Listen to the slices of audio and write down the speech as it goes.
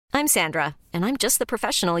I'm Sandra, and I'm just the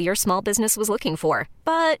professional your small business was looking for.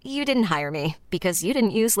 But you didn't hire me because you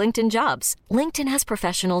didn't use LinkedIn Jobs. LinkedIn has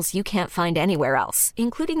professionals you can't find anywhere else,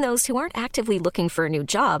 including those who aren't actively looking for a new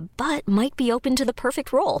job, but might be open to the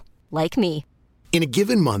perfect role, like me. In a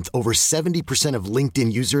given month, over 70% of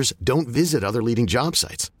LinkedIn users don't visit other leading job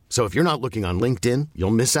sites. So if you're not looking on LinkedIn,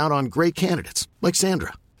 you'll miss out on great candidates like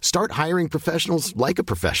Sandra. Start hiring professionals like a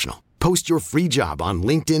professional. Post your free job on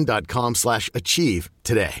linkedin.com/achieve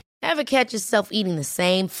today. Ever catch yourself eating the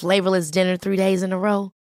same flavorless dinner 3 days in a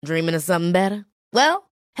row? Dreaming of something better?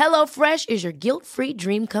 Well, HelloFresh is your guilt-free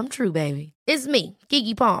dream come true, baby. It's me,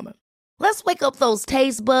 Keke Palmer. Let's wake up those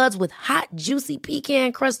taste buds with hot, juicy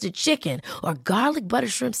pecan-crusted chicken or garlic butter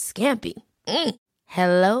shrimp scampi.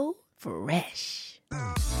 Hello Fresh.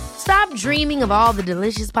 Stop dreaming of all the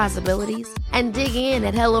delicious possibilities and dig in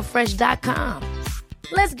at HelloFresh.com.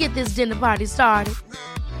 Let's get this dinner party started.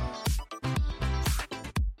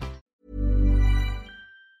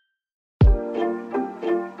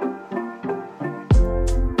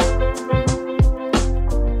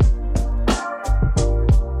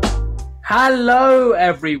 Hello,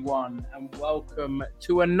 everyone, and welcome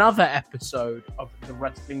to another episode of the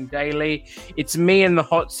Wrestling Daily. It's me in the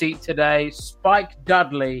hot seat today, Spike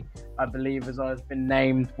Dudley, I believe, as I've been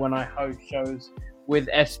named when I host shows with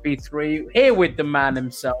SB3. Here with the man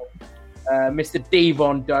himself, Mr.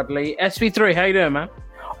 Devon Dudley. SB3, how you doing, man?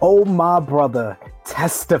 Oh, my brother,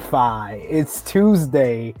 testify. It's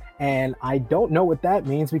Tuesday, and I don't know what that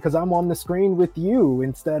means because I'm on the screen with you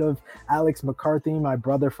instead of Alex McCarthy, my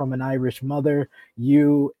brother from an Irish mother.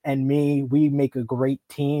 You and me, we make a great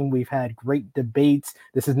team. We've had great debates.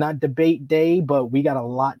 This is not debate day, but we got a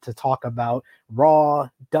lot to talk about. Raw,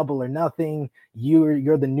 Double or Nothing.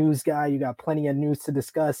 You're the news guy. You got plenty of news to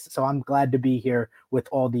discuss, so I'm glad to be here with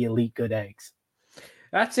all the elite good eggs.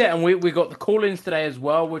 That's it, and we got the call-ins today as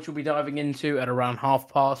well, which we'll be diving into at around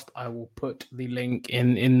past. I will put the link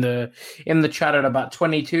in the chat at about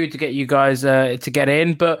 22 to get you guys to get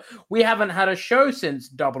in. But we haven't had a show since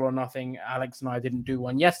Double or Nothing. Alex and I didn't do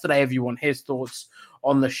one yesterday. If you want his thoughts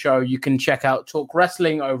on the show, you can check out Talk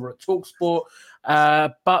Wrestling over at TalkSport.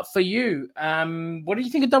 But for you, what do you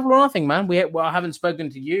think of Double or Nothing, man? I haven't spoken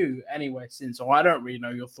to you anyway since, so I don't really know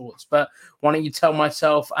your thoughts. But why don't you tell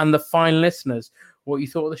myself and the fine listeners what you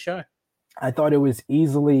thought of the show? I thought it was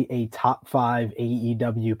easily a top 5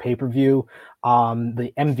 AEW pay-per-view.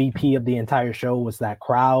 The MVP of the entire show was that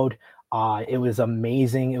crowd. It was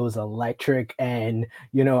amazing. It was electric. And,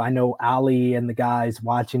 I know Ali and the guys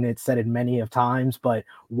watching it said it many of times, but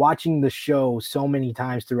watching the show so many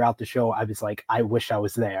times throughout the show, I was like, I wish I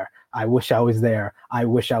was there. I wish I was there. I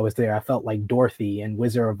wish I was there. I felt like Dorothy and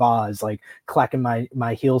Wizard of Oz, like clacking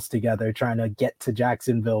my heels together, trying to get to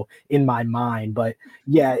Jacksonville in my mind. But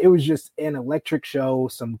yeah, it was just an electric show,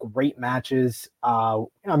 some great matches.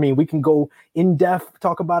 We can go in depth,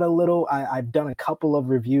 talk about it a little. I've done a couple of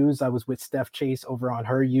reviews. I was with Steph Chase over on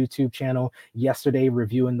her YouTube channel yesterday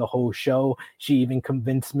reviewing the whole show. She even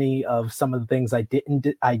convinced me of some of the things I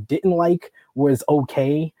didn't like was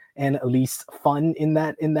okay and at least fun in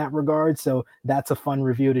that regard. So that's a fun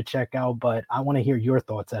review to check out, but I want to hear your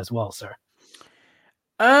thoughts as well, sir.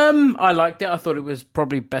 I liked it. I thought it was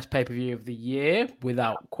probably best pay-per-view of the year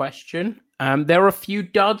without question. There are a few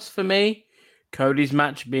duds for me. Cody's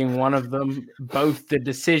match being one of them, both the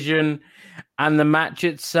decision and the match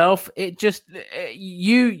itself. I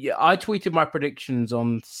tweeted my predictions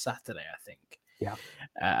on Saturday, I think. Yeah.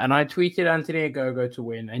 And I tweeted Anthony Ogogo to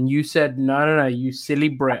win, and you said, no, you silly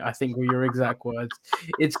Brit, I think were your exact words.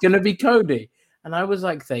 It's going to be Cody. And I was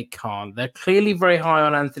like, they can't. They're clearly very high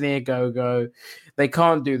on Anthony Ogogo. They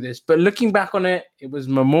can't do this. But looking back on it, it was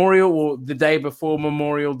the day before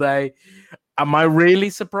Memorial Day. Am I really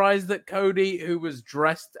surprised that Cody, who was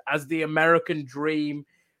dressed as the American Dream,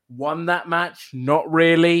 won that match? Not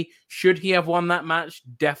really. Should he have won that match?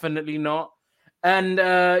 Definitely not. And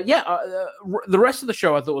the rest of the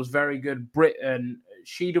show I thought was very good. Britt and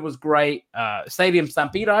Shida was great. Stadium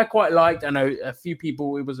Stampede I quite liked. I know a few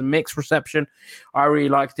people, it was a mixed reception. I really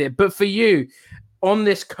liked it. But for you, on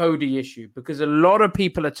this Cody issue, because a lot of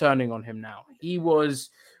people are turning on him now. He was,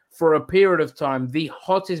 for a period of time, the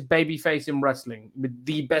hottest babyface in wrestling with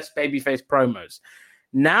the best babyface promos.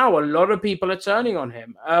 Now a lot of people are turning on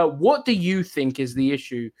him. What do you think is the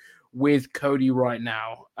issue with Cody right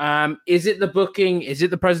now? Is it the booking? Is it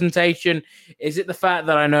the presentation? Is it the fact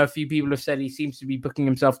that I know a few people have said he seems to be booking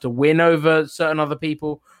himself to win over certain other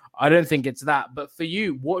people? I don't think it's that. But for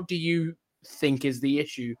you, what do you think is the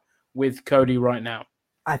issue with Cody right now?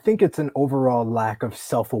 I think it's an overall lack of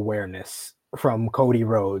self-awareness. from Cody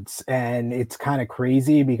Rhodes. And it's kind of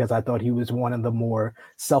crazy because I thought he was one of the more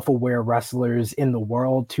self-aware wrestlers in the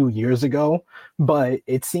world 2 years ago. But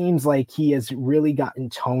it seems like he has really gotten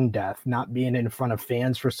tone deaf, not being in front of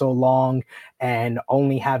fans for so long and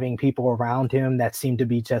only having people around him that seem to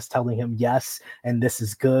be just telling him yes, and this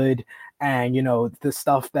is good. And, the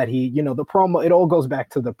stuff that the promo, it all goes back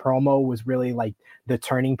to the promo was really like the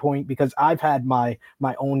turning point, because I've had my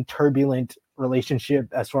own turbulent relationship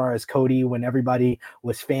as far as Cody. When everybody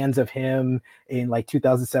was fans of him in like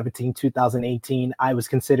 2017, 2018, I was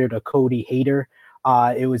considered a Cody hater.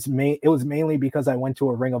 It was mainly because I went to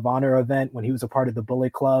a Ring of Honor event when he was a part of the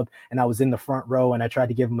Bullet Club, and I was in the front row, and I tried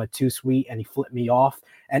to give him a too sweet, and he flipped me off.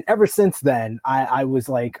 And ever since then, I was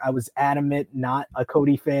adamant, not a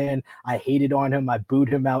Cody fan. I hated on him. I booed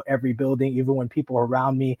him out every building, even when people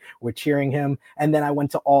around me were cheering him. And then I went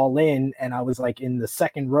to All In, and I was like in the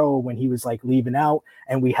second row when he was like leaving out,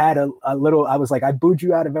 and we had a little. I was like, I booed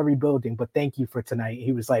you out of every building, but thank you for tonight.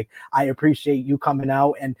 He was like, I appreciate you coming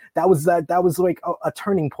out, and that was like a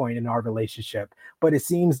turning point in our relationship. But it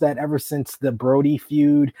seems that ever since the Brody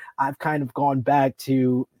feud, I've kind of gone back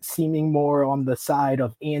to seeming more on the side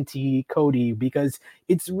of anti-Cody, because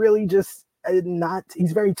it's really just not,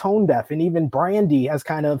 he's very tone deaf. And even Brandy has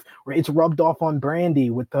it's rubbed off on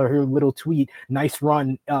Brandy with her little tweet, nice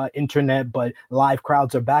run, internet, but live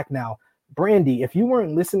crowds are back now. Brandy, if you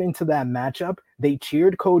weren't listening to that matchup, they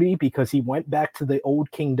cheered Cody because he went back to the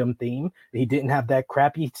old Kingdom theme. He didn't have that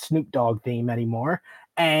crappy Snoop Dogg theme anymore.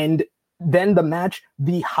 And then the match,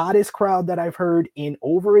 the hottest crowd that I've heard in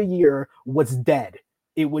over a year was dead.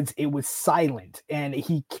 It was silent, and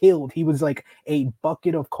he killed. He was like a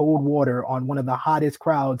bucket of cold water on one of the hottest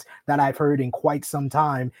crowds that I've heard in quite some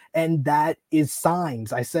time. And that is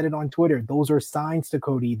signs. I said it on Twitter. Those are signs to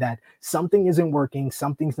Cody that something isn't working.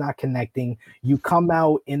 Something's not connecting. You come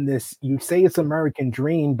out in this, you say it's American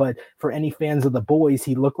Dream, but for any fans of the boys,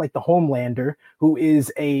 he looked like the Homelander, who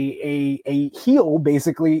is a heel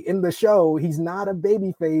basically in the show. He's not a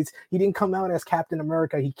babyface. He didn't come out as Captain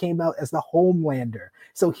America. He came out as the Homelander.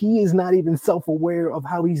 So he is not even self-aware of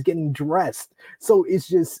how he's getting dressed. So it's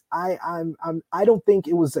just, I don't think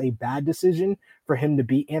it was a bad decision for him to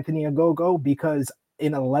beat Anthony Ogogo, because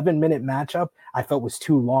in an 11-minute matchup, I felt was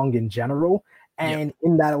too long in general. And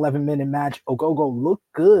in that 11-minute match, Ogogo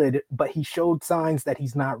looked good, but he showed signs that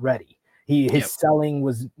he's not ready. His selling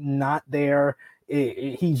was not there.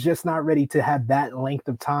 He's just not ready to have that length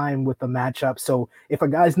of time with the matchup. So if a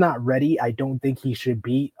guy's not ready, I don't think he should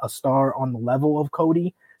be a star on the level of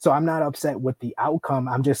Cody. So I'm not upset with the outcome.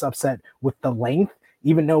 I'm just upset with the length.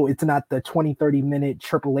 Even though it's not the 20, 30-minute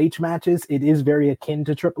Triple H matches, it is very akin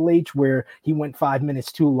to Triple H, where he went 5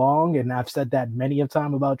 minutes too long. And I've said that many a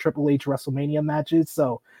time about Triple H WrestleMania matches.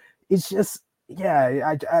 So it's just,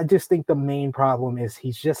 I just think the main problem is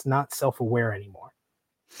he's just not self-aware anymore.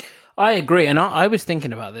 I agree. And I was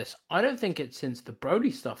thinking about this. I don't think it's since the Brody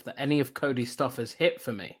stuff that any of Cody's stuff has hit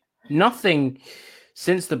for me. Nothing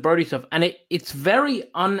since the Brody stuff. And it's very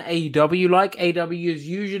un-AEW. Like AEW is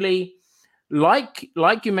usually, like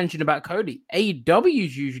you mentioned about Cody, AEW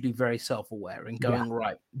is usually very self-aware and going,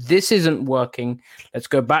 right, this isn't working. Let's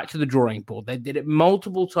go back to the drawing board. They did it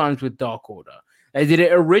multiple times with Dark Order. They did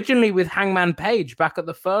it originally with Hangman Page back at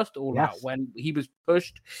the first All Out when he was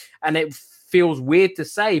pushed, and it feels weird to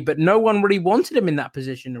say, but no one really wanted him in that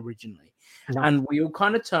position originally. No. And we all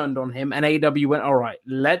kind of turned on him, and AEW went, all right,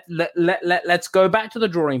 let's go back to the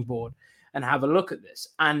drawing board and have a look at this,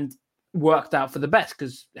 and worked out for the best,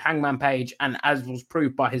 because Hangman Page, and as was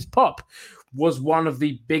proved by his pop, was one of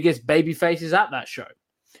the biggest baby faces at that show.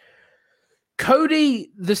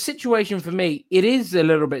 Cody, the situation for me, it is a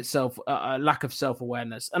little bit lack of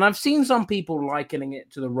self-awareness. And I've seen some people likening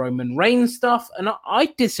it to the Roman Reigns stuff, and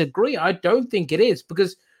I disagree. I don't think it is,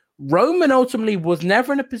 because Roman ultimately was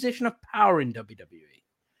never in a position of power in WWE.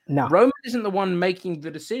 No. Roman isn't the one making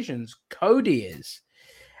the decisions. Cody is.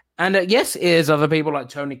 And yes, it is other people like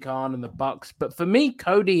Tony Khan and the Bucks, but for me,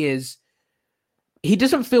 Cody is, he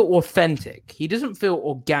doesn't feel authentic. He doesn't feel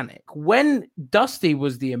organic. When Dusty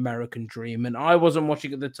was the American Dream, and I wasn't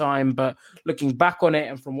watching at the time, but looking back on it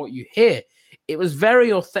and from what you hear, it was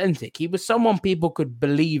very authentic. He was someone people could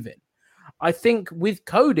believe in. I think with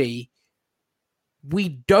Cody, we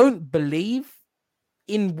don't believe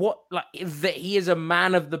in that he is a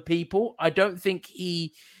man of the people. I don't think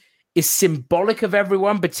he is symbolic of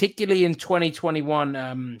everyone, particularly in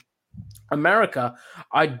 2021 America.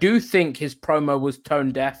 I do think his promo was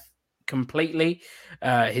tone deaf completely.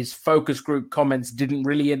 His focus group comments didn't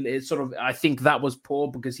really, I think that was poor,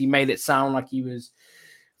 because he made it sound like he was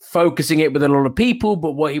focusing it with a lot of people,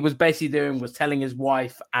 but what he was basically doing was telling his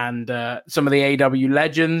wife and some of the AW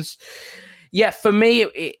legends. Yeah, for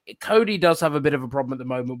me, Cody does have a bit of a problem at the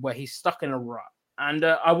moment where he's stuck in a rut. And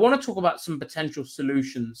I want to talk about some potential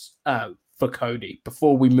solutions for Cody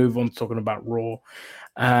before we move on to talking about Raw.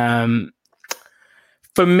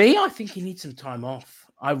 For me, I think he needs some time off.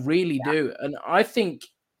 I really do. And I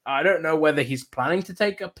don't know whether he's planning to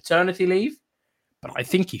take a paternity leave, but I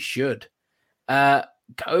think he should.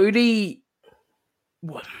 Cody,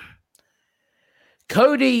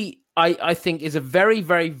 I think, is a very,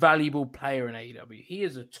 very valuable player in AEW. He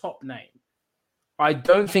is a top name. I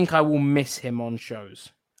don't think I will miss him on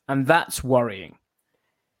shows, and that's worrying.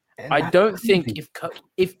 And I don't think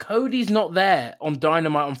if Cody's not there on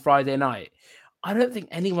Dynamite on Friday night, I don't think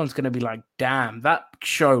anyone's going to be like, damn, that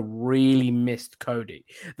show really missed Cody.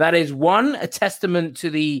 That is, one, a testament to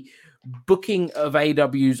the booking of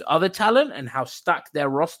AEW's other talent and how stacked their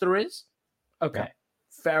roster is. Okay,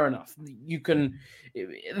 fair enough.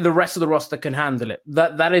 The rest of the roster can handle it.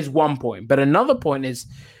 That is one point. But another point is,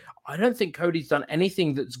 I don't think Cody's done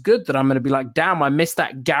anything that's good that I'm going to be like, damn, I missed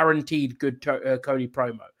that guaranteed good Cody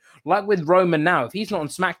promo. Like with Roman now, if he's not on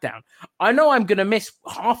SmackDown, I know I'm going to miss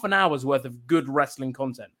half an hour's worth of good wrestling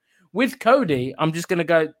content. With Cody, I'm just going to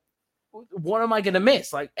go, what am I going to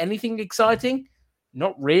miss? Like anything exciting?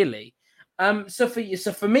 Not really. So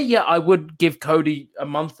for me, yeah, I would give Cody a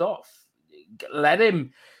month off. Let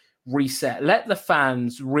him reset. Let the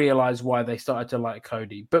fans realize why they started to like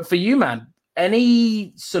Cody. But for you, man,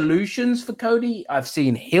 any solutions for Cody? I've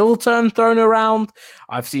seen heel turn thrown around.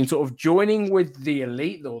 I've seen sort of joining with the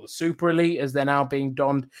elite or the super elite as they're now being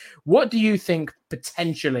donned. What do you think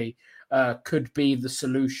potentially could be the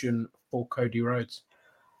solution for Cody Rhodes?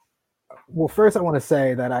 Well, first I want to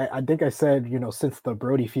say that I think I said, since the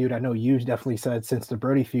Brody feud, I know you definitely said since the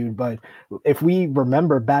Brody feud, but if we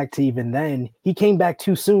remember back to even then, he came back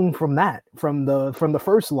too soon from the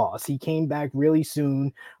first loss. He came back really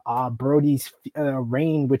soon. Brody's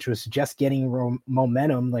reign, which was just getting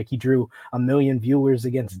momentum, like he drew 1 million viewers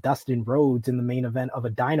against Dustin Rhodes in the main event of a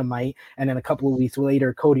Dynamite, and then a couple of weeks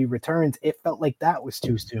later, Cody returns. It felt like that was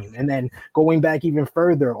too soon. And then going back even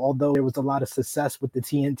further, although there was a lot of success with the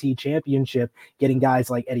TNT Championship, getting guys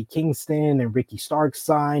like Eddie Kingston and Ricky Starks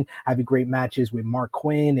signed, having great matches with Mark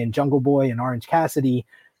Quinn and Jungle Boy and Orange Cassidy,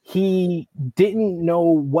 he didn't know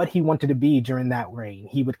what he wanted to be during that reign.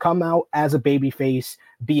 He would come out as a babyface,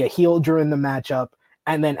 be a heel during the matchup,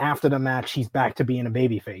 and then after the match, he's back to being a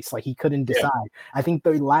babyface. Like he couldn't decide. Yeah. I think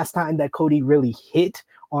the last time that Cody really hit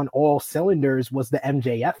on all cylinders was the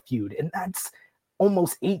MJF feud, and that's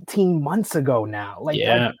almost 18 months ago now. Like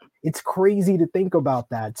it's crazy to think about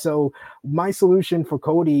that. So my solution for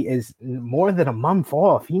Cody is more than a month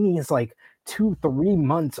off. He needs like 2-3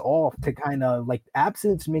 months off to kind of like,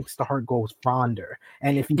 absence makes the heart go fonder.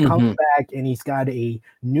 And if he comes back and he's got a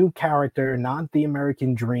new character, not the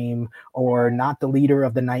American Dream or not the leader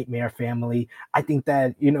of the Nightmare Family, I think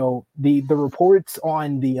that, the reports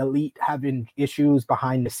on the Elite having issues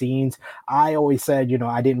behind the scenes, I always said,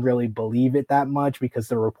 I didn't really believe it that much because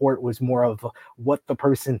the report was more of what the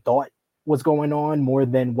person thought was going on more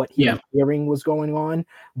than what he was hearing was going on.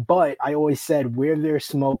 But I always said, where there's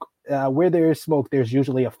smoke, there's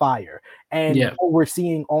usually a fire. And what we're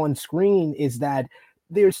seeing on screen is that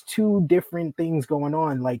there's two different things going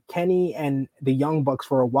on. Like Kenny and the Young Bucks,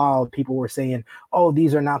 for a while, people were saying, oh,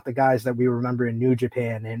 these are not the guys that we remember in New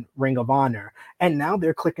Japan and Ring of Honor. And now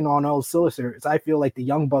they're clicking on all cylinders. I feel like the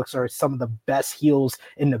Young Bucks are some of the best heels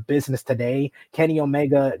in the business today. Kenny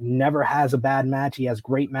Omega never has a bad match. He has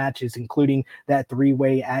great matches, including that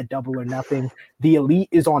 3-way at Double or Nothing. The Elite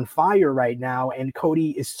is on fire right now, and Cody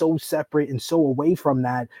is so separate and so away from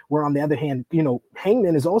that, where on the other hand,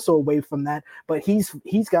 Hangman is also away from that, but he's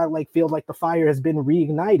got feel like the fire has been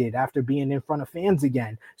reignited after being in front of fans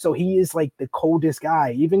again. So he is like the coldest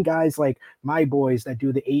guy. Even guys like my boys that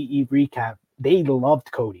do the AE recap, they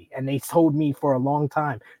loved Cody, and they told me for a long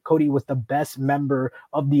time Cody was the best member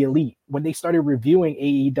of the Elite. When they started reviewing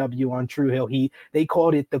AEW on True Hill Heat, they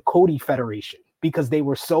called it the Cody Federation, because they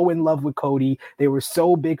were so in love with Cody. They were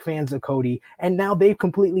so big fans of Cody. And now they've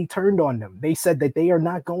completely turned on them. They said that they are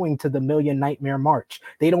not going to the Million Nightmare March.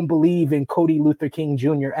 They don't believe in Cody Luther King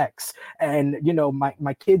Jr. X. And,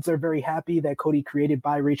 my kids are very happy that Cody created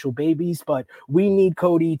biracial babies, but we need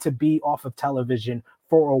Cody to be off of television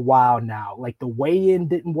for a while now. Like the weigh-in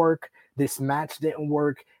didn't work. This match didn't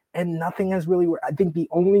work. And nothing has really worked. I think the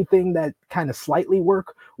only thing that kind of slightly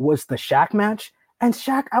worked was the Shaq match. And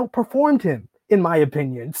Shaq outperformed him, in my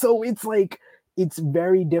opinion. So it's like, it's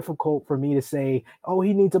very difficult for me to say, oh,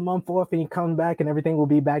 he needs a month off and he comes back and everything will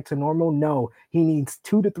be back to normal. No, he needs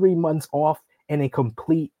 2 to 3 months off and a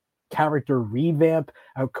complete character revamp,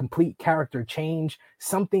 a complete character change,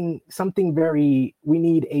 something very, we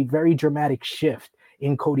need a very dramatic shift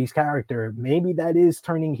in Cody's character. Maybe that is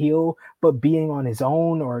turning heel, but being on his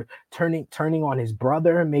own, or turning on his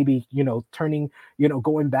brother, maybe,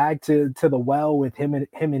 going back to the well with him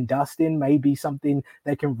and Dustin, may be something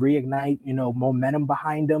that can reignite, momentum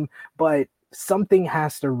behind him. But something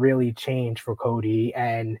has to really change for Cody.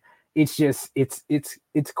 And it's just, it's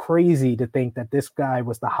crazy to think that this guy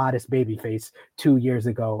was the hottest babyface 2 years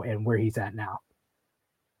ago and where he's at now.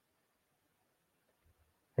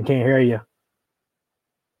 I can't hear you.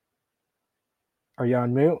 Are you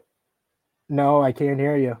on mute? No, I can't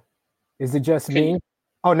hear you. Is it just me?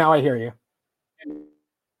 Oh, now I hear you.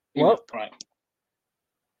 Well, right.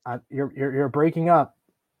 You're breaking up.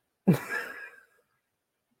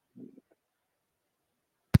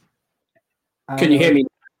 Can you hear me?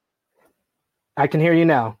 I can hear you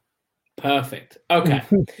now. Perfect. Okay.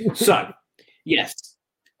 So, yes,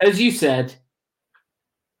 as you said,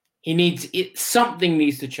 something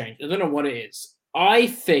needs to change. I don't know what it is. I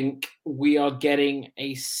think we are getting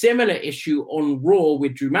a similar issue on Raw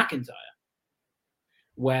with Drew McIntyre,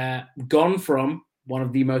 where gone from one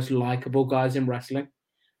of the most likable guys in wrestling,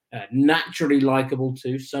 naturally likable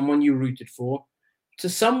too, someone you rooted for, to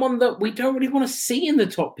someone that we don't really want to see in the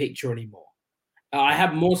top picture anymore. I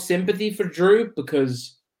have more sympathy for Drew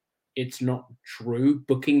because it's not Drew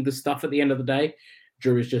booking the stuff at the end of the day.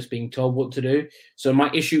 Drew is just being told what to do. So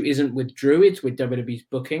my issue isn't with Drew, it's with WWE's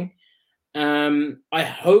booking. I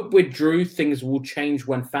hope with Drew things will change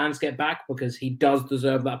when fans get back, because he does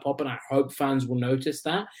deserve that pop, and I hope fans will notice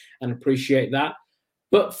that and appreciate that.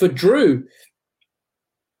 But for Drew,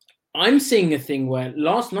 I'm seeing a thing where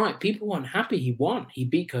last night people weren't happy he won. He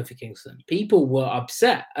beat Kofi Kingston. People were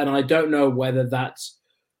upset, and I don't know whether that's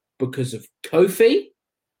because of Kofi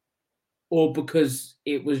or because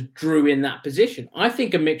it was Drew in that position. I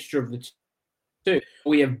think a mixture of the two.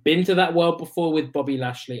 We have been to that world before with Bobby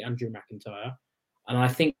Lashley and Drew McIntyre, and I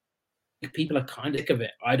think people are kind of sick of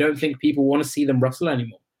it. I don't think people want to see them wrestle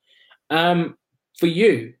anymore. For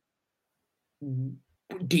you,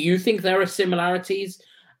 do you think there are similarities?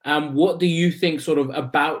 What do you think sort of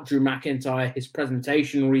about Drew McIntyre, his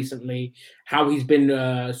presentation recently, how he's been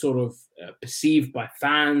perceived by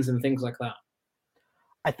fans and things like that?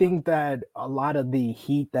 I think that a lot of the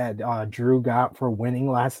heat that Drew got for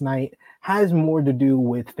winning last night has more to do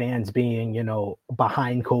with fans being,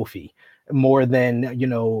 behind Kofi more than,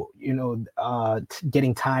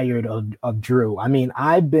 getting tired of Drew. I mean,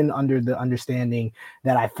 I've been under the understanding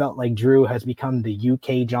that I felt like Drew has become the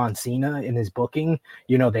UK John Cena in his booking,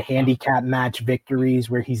 the handicap match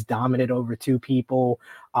victories where he's dominant over two people,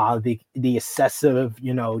 the excessive,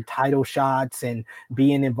 title shots and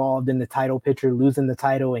being involved in the title picture, losing the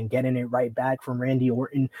title and getting it right back from Randy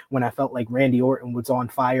Orton when I felt like Randy Orton was on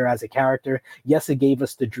fire as a character. Yes, it gave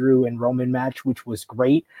us the Drew and Roman match, which was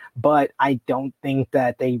great, but I don't think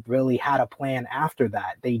that they really had a plan after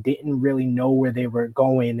that. They didn't really know where they were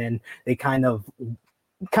going, and they kind of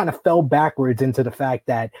fell backwards into the fact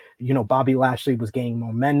that, Bobby Lashley was gaining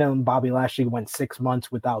momentum. Bobby Lashley went 6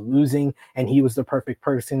 months without losing, and he was the perfect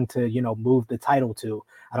person to, move the title to.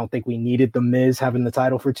 I don't think we needed The Miz having the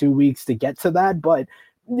title for 2 weeks to get to that, but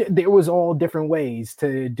there was all different ways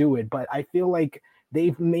to do it. But I feel like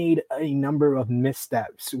they've made a number of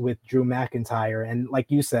missteps with Drew McIntyre. And like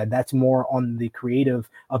you said, that's more on the creative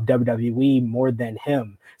of WWE more than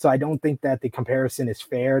him. So I don't think that the comparison is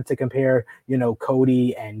fair to compare,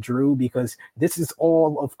 Cody and Drew, because this is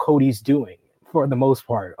all of Cody's doing for the most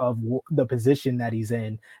part, of the position that he's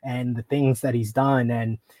in and the things that he's done.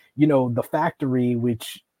 And, the factory,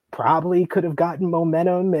 which probably could have gotten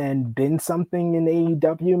momentum and been something in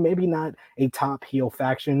AEW, maybe not a top heel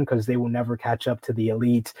faction because they will never catch up to the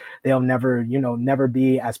Elite. They'll never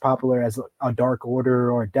be as popular as a Dark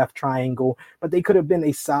Order or a Death Triangle, but they could have been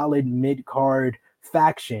a solid mid-card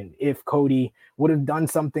faction if Cody would have done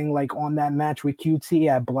something like on that match with QT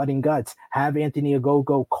at Blood and Guts, have Anthony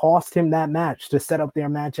Ogogo cost him that match to set up their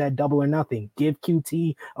match at Double or Nothing, give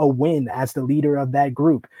QT a win as the leader of that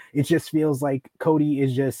group. It just feels like Cody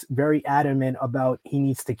is just very adamant about he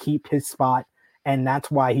needs to keep his spot, and that's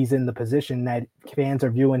why he's in the position that fans are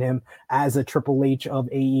viewing him as a Triple H of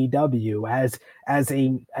AEW, as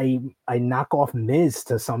a knockoff Miz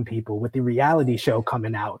to some people with the reality show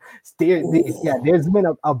coming out. There's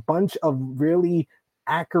been a bunch of really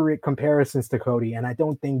accurate comparisons to Cody, and I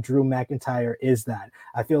don't think Drew McIntyre is that.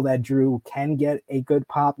 I feel that Drew can get a good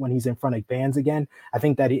pop when he's in front of fans again. I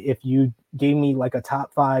think that if you gave me like a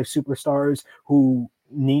top 5 superstars who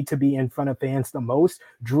need to be in front of fans the most,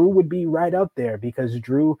 Drew would be right up there, because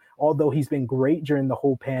Drew, although he's been great during the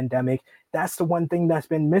whole pandemic, that's the one thing that's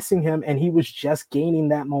been missing him, and he was just gaining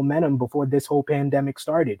that momentum before this whole pandemic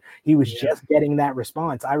started. He was just getting that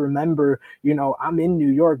response. I remember, I'm in New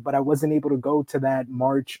York, but I wasn't able to go to that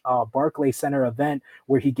March Barclays Center event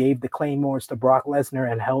where he gave the Claymores to Brock Lesnar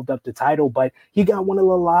and held up the title, but he got one of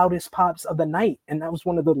the loudest pops of the night, and that was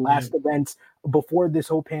one of the last events before this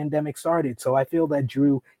whole pandemic started. So I feel that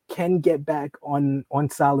Drew can get back on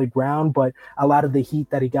solid ground, but a lot of the heat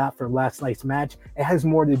that he got for last night's match, it has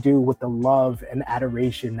more to do with the love and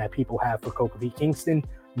adoration that people have for Kofi Kingston,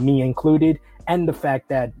 me included, and the fact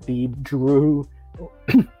that the Drew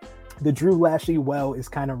Lashley well is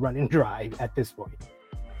kind of running dry at this point.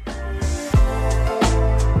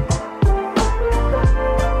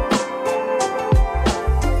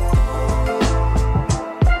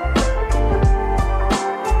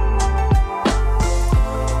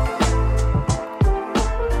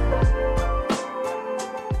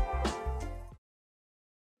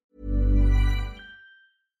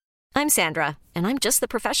 I'm Sandra, and I'm just the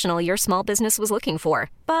professional your small business was looking for.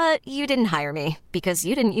 But you didn't hire me because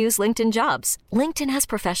you didn't use LinkedIn Jobs. LinkedIn has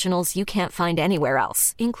professionals you can't find anywhere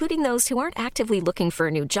else, including those who aren't actively looking for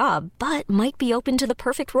a new job, but might be open to the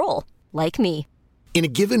perfect role, like me. In a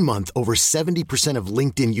given month, over 70% of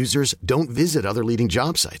LinkedIn users don't visit other leading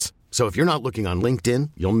job sites. So if you're not looking on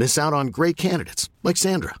LinkedIn, you'll miss out on great candidates like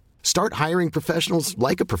Sandra. Start hiring professionals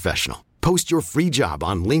like a professional. Post your free job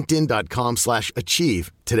on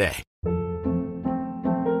linkedin.com/achieve today.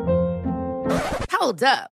 Hold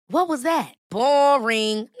up. What was that?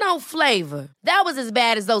 Boring. No flavor. That was as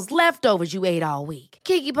bad as those leftovers you ate all week.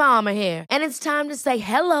 Keke Palmer here, and it's time to say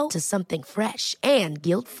hello to something fresh and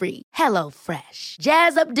guilt-free. Hello Fresh.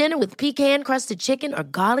 Jazz up dinner with pecan-crusted chicken or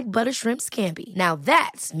garlic butter shrimp scampi. Now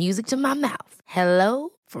that's music to my mouth. Hello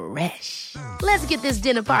Fresh. Let's get this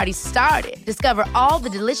dinner party started. Discover all the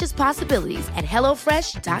delicious possibilities at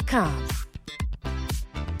HelloFresh.com.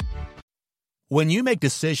 When you make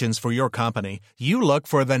decisions for your company, you look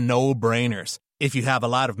for the no-brainers. If you have a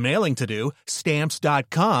lot of mailing to do,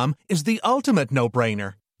 Stamps.com is the ultimate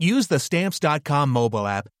no-brainer. Use the Stamps.com mobile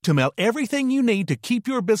app to mail everything you need to keep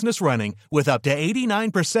your business running with up to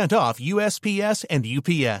 89% off USPS and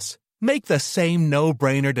UPS. Make the same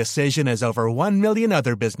no-brainer decision as over 1 million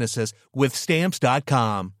other businesses with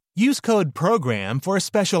Stamps.com. Use code PROGRAM for a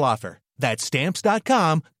special offer. That's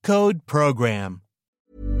Stamps.com, code PROGRAM.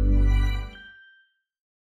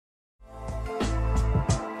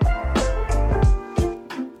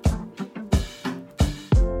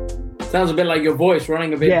 Sounds a bit like your voice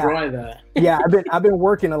running a bit dry there. Yeah, I've been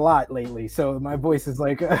working a lot lately, so my voice is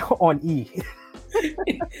like on E.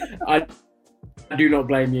 I do not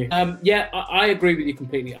blame you. I agree with you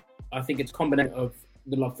completely. I think it's a combination of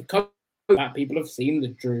the love for Kofi that people have seen the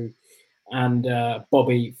Drew and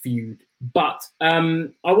Bobby feud. But I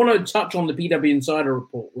want to touch on the PW Insider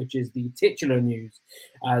report, which is the titular news,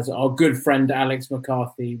 as our good friend Alex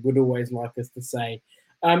McCarthy would always like us to say.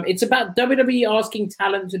 It's about WWE asking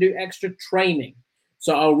talent to do extra training.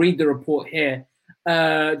 So I'll read the report here.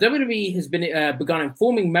 WWE has begun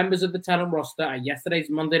informing members of the talent roster at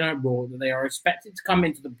yesterday's Monday Night Raw that they are expected to come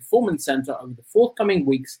into the Performance Center over the forthcoming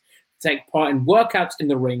weeks to take part in workouts in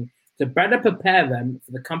the ring to better prepare them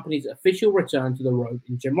for the company's official return to the road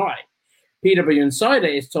in July. PW Insider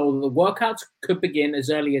is told that the workouts could begin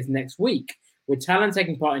as early as next week, with talent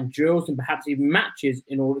taking part in drills and perhaps even matches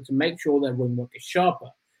in order to make sure their ring work is sharper.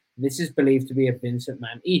 This is believed to be a Vince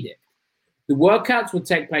McMahon edict. The workouts will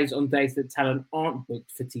take place on days that talent aren't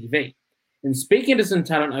booked for TV. In speaking to some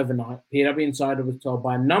talent overnight, PW Insider was told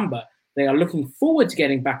by a number they are looking forward to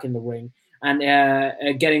getting back in the ring and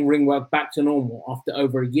getting ring work back to normal after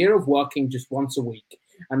over a year of working just once a week.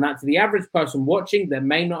 And that to the average person watching, there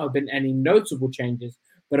may not have been any notable changes,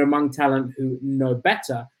 but among talent who know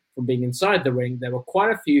better from being inside the ring, there were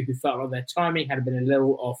quite a few who felt like their timing had been a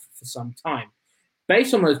little off for some time.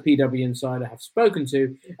 Based on those PW Insider have spoken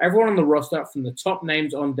to, everyone on the roster from the top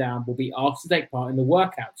names on down will be asked to take part in the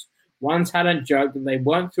workouts. One talent joked that they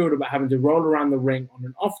weren't thrilled about having to roll around the ring on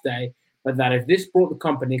an off day, but that if this brought the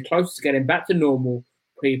company closer to getting back to normal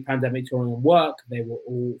pre-pandemic touring and work, they were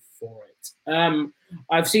all for it.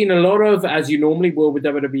 I've seen a lot of, as you normally will with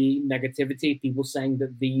WWE, negativity, people saying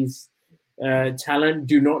that these talent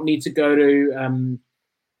do not need to go to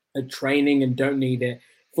a training and don't need it.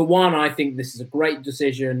 For one, I think this is a great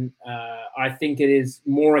decision. I think it is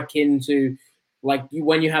more akin to like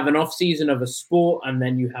when you have an off season of a sport, and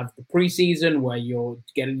then you have the preseason where you're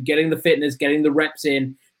getting the fitness, getting the reps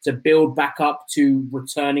in to build back up to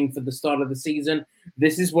returning for the start of the season.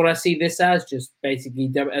 This is what I see this as, just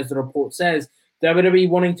basically, as the report says, WWE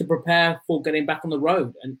wanting to prepare for getting back on the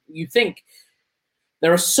road. And you think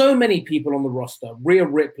there are so many people on the roster, Rhea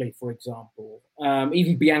Ripley, for example,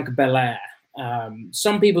 even Bianca Belair,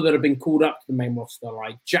 some people that have been called up to the main roster,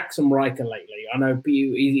 like Jackson Riker lately. I know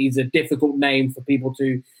he's a difficult name for people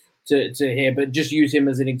to hear, but just use him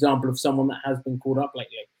as an example of someone that has been called up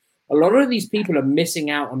lately. A lot of these people are missing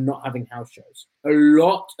out on not having house shows. A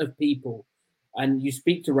lot of people, and you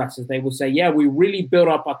speak to wrestlers, they will say, yeah, we really built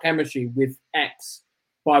up our chemistry with X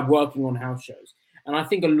by working on house shows. And I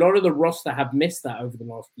think a lot of the roster have missed that over the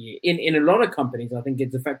last year. In a lot of companies, I think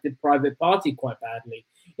it's affected Private Party quite badly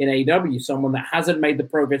in AEW, someone that hasn't made the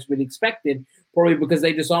progress we'd expected, probably because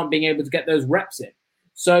they just aren't being able to get those reps in.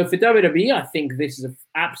 So for WWE, I think this is an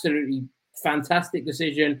absolutely fantastic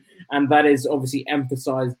decision, and that is obviously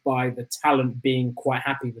emphasized by the talent being quite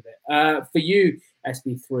happy with it. For you,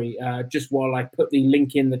 SB3, just while I put the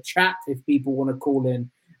link in the chat, if people want to call in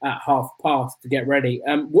at past to get ready,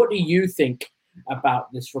 what do you think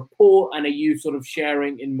about this report? And are you sort of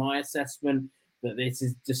sharing in my assessment that this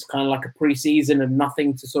is just kind of like a preseason and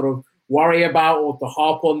nothing to sort of worry about or to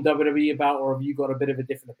harp on WWE about, or have you got a bit of a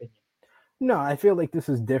different opinion? No, I feel like this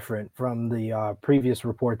is different from the previous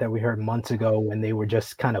report that we heard months ago when they were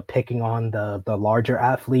just kind of picking on the larger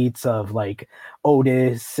athletes of like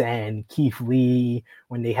Otis and Keith Lee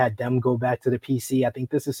when they had them go back to the PC. I think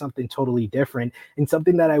this is something totally different and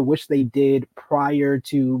something that I wish they did prior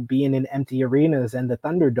to being in empty arenas and the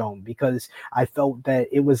Thunderdome, because I felt that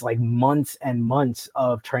it was like months and months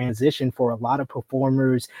of transition for a lot of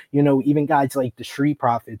performers, you know, even guys like the Street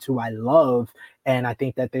Profits, who I love. And I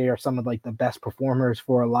think that they are some of like the best performers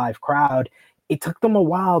for a live crowd. It took them a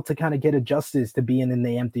while to kind of get adjusted to being in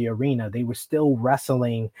the empty arena. They were still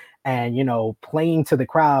wrestling and, you know, playing to the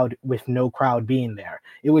crowd with no crowd being there.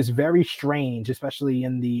 It was very strange, especially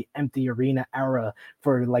in the empty arena era,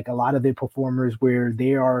 for like a lot of the performers where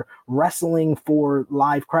they are wrestling for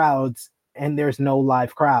live crowds and there's no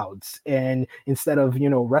live crowds. And instead of, you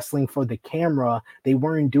know, wrestling for the camera, they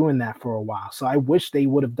weren't doing that for a while. So I wish they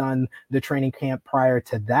would have done the training camp prior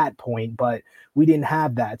to that point, but we didn't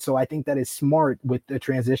have that. So I think that is smart with the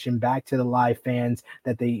transition back to the live fans,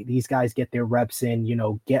 that these guys get their reps in, you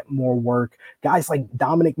know, get more work. Guys like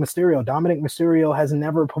Dominic Mysterio has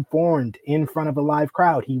never performed in front of a live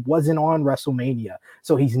crowd. He wasn't on WrestleMania,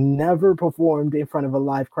 so he's never performed in front of a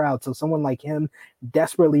live crowd. So someone like him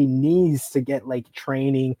desperately needs to get like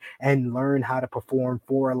training and learn how to perform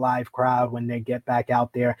for a live crowd when they get back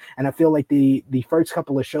out there. And I feel like the first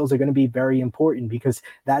couple of shows are going to be very important, because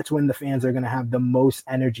that's when the fans are going to have the most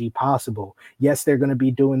energy possible. Yes, they're going to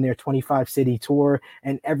be doing their 25 city tour,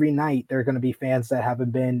 and every night there are going to be fans that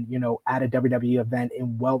haven't been, you know, at a WWE event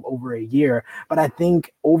in well over a year. But I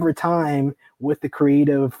think over time, with the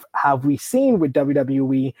creative have we seen with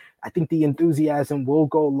WWE, I think the enthusiasm will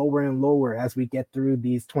go lower and lower as we get through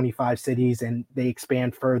these 25 cities and they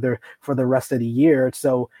expand further for the rest of the year.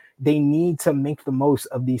 So they need to make the most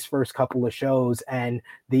of these first couple of shows, and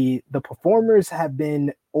the performers have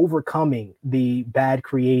been overcoming the bad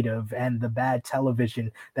creative and the bad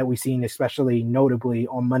television that we've seen, especially notably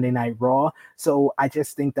on Monday Night Raw. So I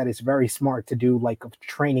just think that it's very smart to do like a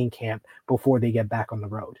training camp before they get back on the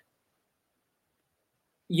road.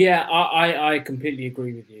 Yeah, I completely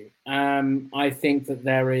agree with you. I think that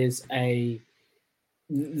there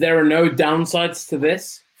are no downsides to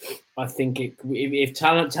this. I think if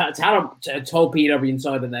talent told PW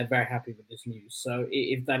Insider, they're very happy with this news. So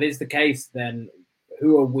if that is the case, then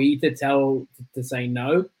who are we to tell to say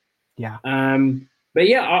no? Yeah. But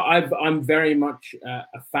yeah, I'm very much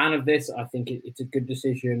a fan of this. I think it's a good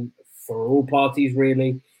decision for all parties,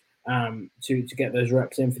 really, to get those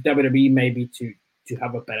reps in. For WWE, maybe to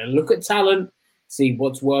have a better look at talent, see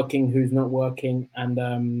what's working, who's not working,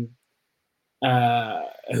 and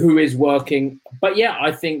who is working. But yeah,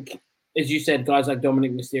 I think, as you said, guys like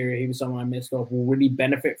Dominic Mysterio, he was someone I missed off, will really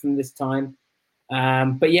benefit from this time.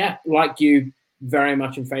 But yeah, like you, very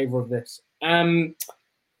much in favor of this. In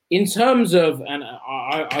terms of, and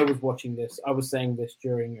I was watching this, I was saying this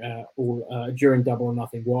during Double or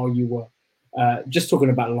Nothing while you were just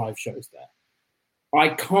talking about live shows there. I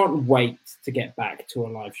can't wait to get back to a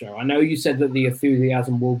live show. I know you said that the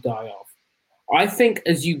enthusiasm will die off. I think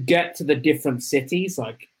as you get to the different cities,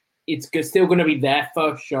 like it's still going to be their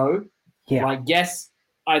first show. Yeah. Like, yes,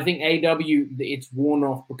 I think AEW, it's worn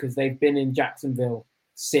off because they've been in Jacksonville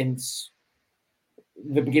since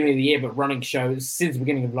the beginning of the year, but running shows since the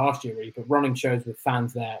beginning of last year, really, but running shows with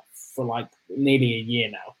fans there for like nearly a year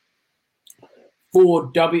now.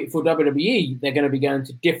 For WWE, they're going to be going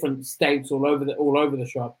to different states all over the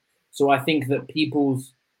shop. So I think that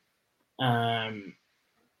people's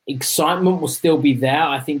excitement will still be there.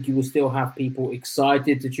 I think you will still have people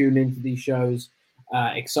excited to tune into these shows,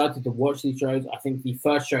 excited to watch these shows. I think the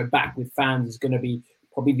first show back with fans is going to be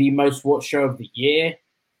probably the most watched show of the year.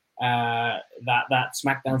 That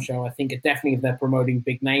SmackDown show, I think, definitely if they're promoting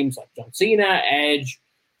big names like John Cena, Edge,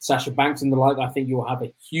 Sasha Banks, and the like, I think you will have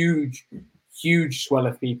a huge swell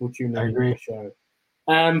of people tuning into the show.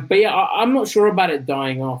 But yeah, I'm not sure about it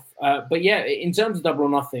dying off. But yeah, in terms of Double or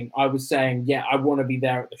Nothing, I was saying, yeah, I want to be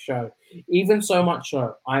there at the show. Even so much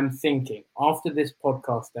so, I'm thinking after this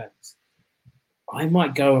podcast ends, I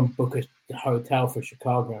might go and book a hotel for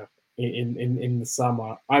Chicago in the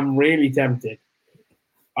summer. I'm really tempted.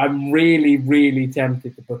 I'm really, really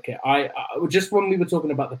tempted to book it. I just when we were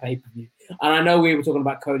talking about the pay-per-view, and I know we were talking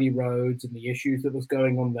about Cody Rhodes and the issues that was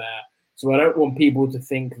going on there, so I don't want people to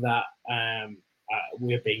think that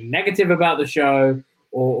we're being negative about the show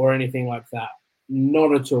or anything like that.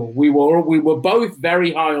 Not at all. We were both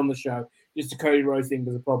very high on the show. Just the Cody Rhodes thing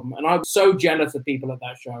was a problem, and I was so jealous of people at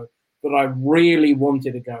that show that I really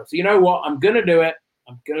wanted to go. So you know what? I'm gonna do it.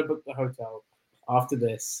 I'm gonna book the hotel after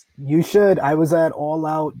this. You should. I was at All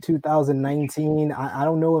Out 2019. I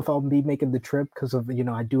don't know if I'll be making the trip because of,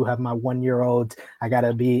 I do have my 1-year-old. I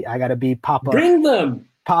gotta be Papa. Bring them.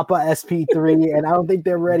 Papa SP3, and I don't think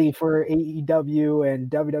they're ready for AEW and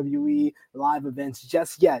WWE live events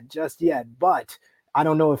just yet. But I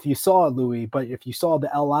don't know if you saw, Louis, but if you saw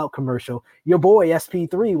the All Out commercial, your boy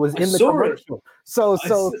SP3 was in the commercial. So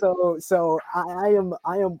I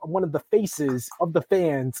am one of the faces of the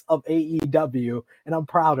fans of AEW, and I'm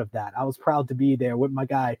proud of that. I was proud to be there with my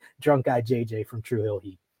guy, Drunk Guy JJ from True Hill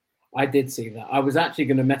Heat. I did see that. I was actually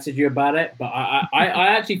going to message you about it, but I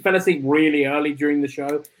actually fell asleep really early during the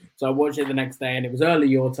show. So I watched it the next day, and it was early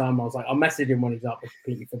your time. I was like, I'll message him when he's up. I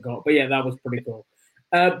completely forgot. But yeah, that was pretty cool.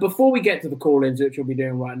 Before we get to the call-ins, which we'll be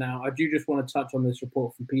doing right now, I do just want to touch on this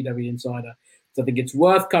report from PW Insider. So I think it's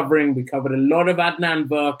worth covering. We covered a lot of Adnan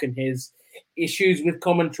Burke and his issues with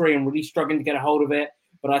commentary and really struggling to get a hold of it.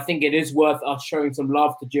 But I think it is worth us showing some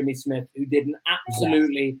love to Jimmy Smith, who did an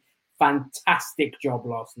absolutely fantastic job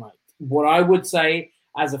last night. What I would say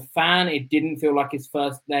as a fan, it didn't feel like his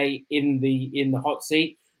first day in the hot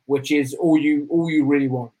seat, which is all you really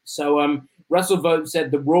want. So Russell Vogt said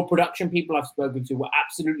the Raw production people I've spoken to were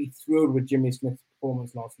absolutely thrilled with Jimmy Smith's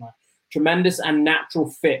performance last night. Tremendous and natural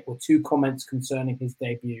fit were two comments concerning his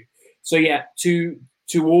debut. So yeah, to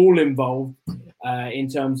all involved in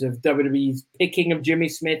terms of WWE's picking of Jimmy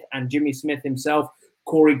Smith and Jimmy Smith himself,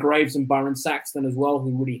 Corey Graves and Byron Saxton as well,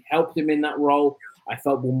 who really helped him in that role. I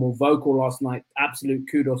felt more vocal last night. Absolute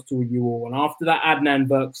kudos to you all. And after that Adnan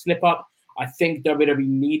Burke slip up, I think WWE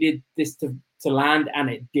needed this to land, and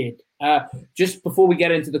it did. Just before we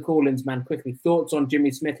get into the call-ins, man, quickly, thoughts on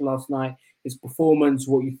Jimmy Smith last night, his performance,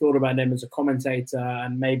 what you thought about him as a commentator,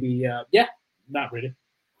 and maybe, that really.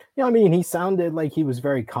 Yeah, I mean, he sounded like he was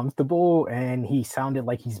very comfortable, and he sounded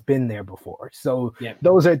like he's been there before. So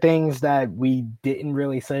those are things that we didn't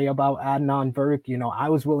really say about Adnan Burke. I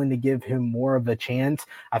was willing to give him more of a chance.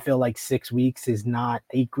 I feel like 6 weeks is not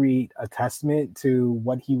a testament to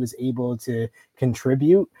what he was able to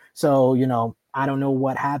contribute. So, I don't know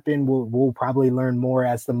what happened. We'll probably learn more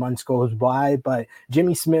as the months goes by, but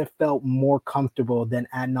Jimmy Smith felt more comfortable than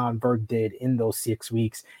Adnan Burke did in those 6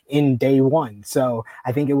 weeks in day one. So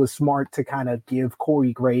I think it was smart to kind of give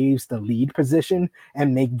Corey Graves the lead position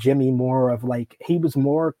and make Jimmy more of he was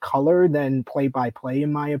more color than play-by-play,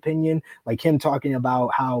 in my opinion. Like him talking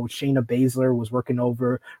about how Shayna Baszler was working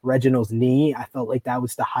over Reginald's knee. I felt like that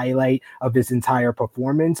was the highlight of his entire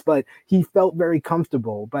performance, but he felt very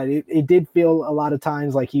comfortable. But it did feel a lot of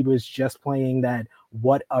times like he was just playing that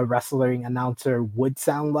what a wrestling announcer would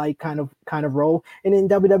sound like kind of role. And in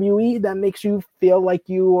WWE, that makes you feel like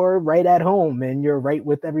you are right at home and you're right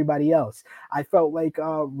with everybody else. I felt like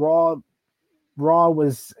Raw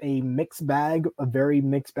was a mixed bag, a very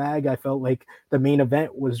mixed bag. I felt like the main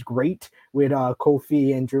event was great with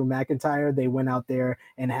Kofi and Drew McIntyre. They went out there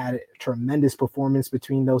and had a tremendous performance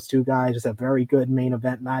between those two guys. It's a very good main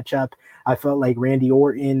event matchup. I felt like Randy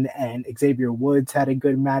Orton and Xavier Woods had a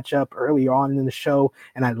good matchup early on in the show,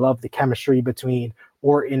 and I love the chemistry between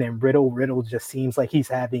Orton and Riddle. Riddle just seems like he's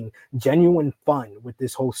having genuine fun with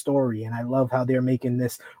this whole story, and I love how they're making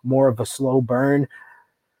this more of a slow burn.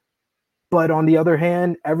 But on the other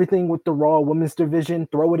hand, everything with the Raw Women's division,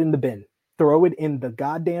 throw it in the bin. throw it in the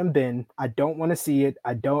goddamn bin. I don't want to see it.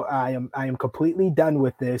 I am completely done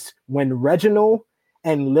with this. When Reginald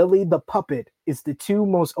and Lily the Puppet is the two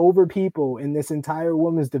most over people in this entire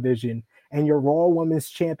women's division, and your Raw Women's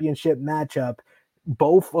Championship matchup,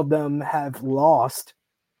 both of them have lost,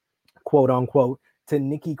 quote unquote, to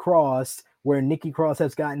Nikki Cross, where Nikki Cross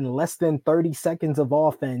has gotten less than 30 seconds of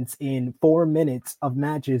offense in 4 minutes of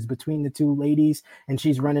matches between the two ladies, and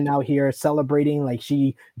she's running out here celebrating like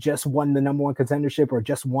she just won the number one contendership or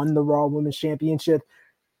just won the Raw Women's Championship.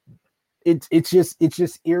 It's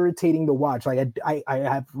just irritating to watch. Like I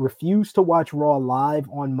have refused to watch Raw live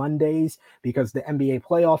on Mondays because the NBA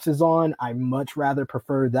playoffs is on. I much rather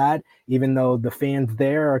prefer that, even though the fans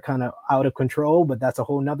there are kind of out of control, but that's a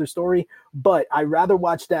whole nother story. But I rather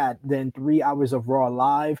watch that than 3 hours of Raw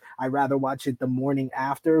live. I rather watch it the morning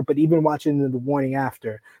after, but even watching it the morning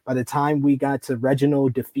after, by the time we got to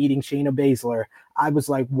Reginald defeating Shayna Baszler, I was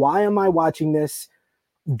like, why am I watching this?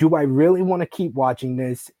 Do I really want to keep watching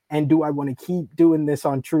this? And do I want to keep doing this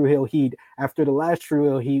on True Hill Heat? After the last True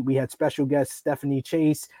Hill Heat, we had special guests Stephanie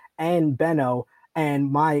Chase and Benno,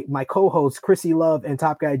 and my co-hosts Chrissy Love and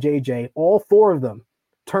Top Guy JJ. All 4 of them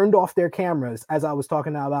turned off their cameras as I was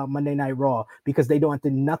talking about Monday Night Raw because they don't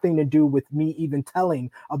have nothing to do with me even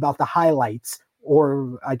telling about the highlights,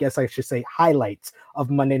 or I guess I should say highlights of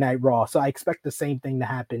Monday Night Raw. So I expect the same thing to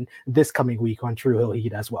happen this coming week on True Hill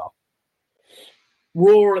Heat as well.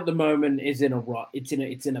 Raw at the moment is in a rut. It's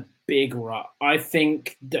in a big rut. I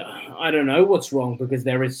think I don't know what's wrong because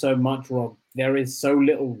there is so much wrong. There is so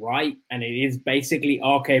little right, and it is basically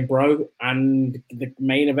RK Bro and the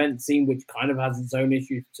main event scene, which kind of has its own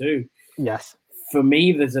issues too. Yes. For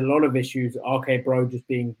me, there's a lot of issues. RK Bro just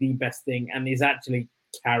being the best thing and is actually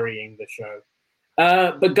carrying the show.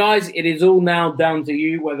 But guys, it is all now down to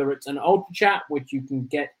you, whether it's an Ultra Chat, which you can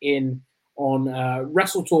get in on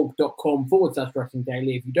wrestletalk.com/wrestling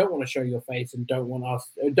daily if you don't want to show your face and don't want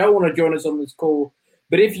to join us on this call.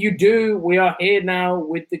 But if you do, we are here now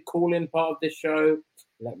with the call-in part of this show.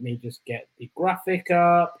 Let me just get the graphic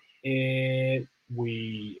up. Here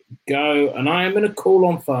we go. And I am going to call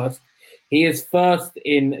on first. He is first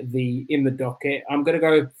in the docket. I'm going to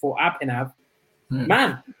go for Abhinav.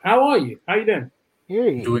 Man, how are you? How are you doing?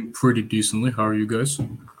 Hey. Doing pretty decently. How are you guys?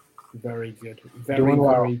 Very good.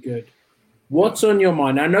 Very good. What's on your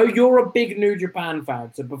mind? I know you're a big New Japan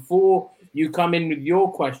fan, so before you come in with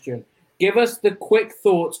your question, give us the quick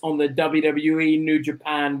thoughts on the WWE New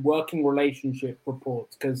Japan working relationship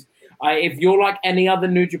reports. Because if you're like any other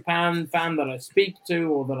New Japan fan that I speak to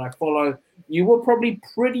or that I follow, you were probably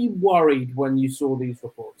pretty worried when you saw these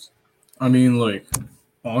reports. I mean, like,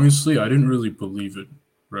 honestly, I didn't really believe it,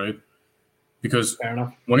 right? Because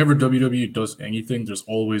whenever WWE does anything, there's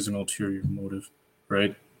always an ulterior motive,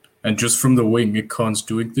 right? And just from the way Nick Khan's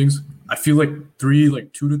doing things, I feel like 2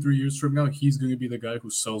 to 3 years from now, he's going to be the guy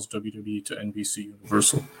who sells WWE to NBC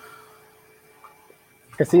Universal.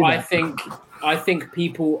 I think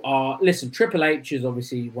people are... Listen, Triple H is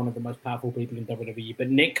obviously one of the most powerful people in WWE,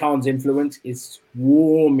 but Nick Khan's influence is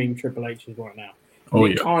swarming Triple H's right now.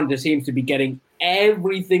 Nick Khan just seems to be getting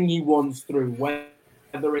everything he wants through,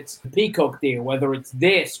 whether it's the Peacock deal, whether it's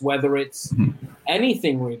this, whether it's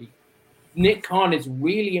anything really. Nick Khan is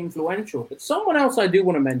really influential. But someone else I do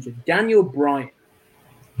want to mention, Daniel Bryan.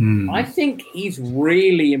 I think he's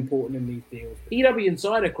really important in these deals. PW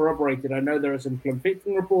Insider corroborated. I know there are some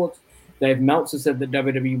conflicting reports. Dave Meltzer said that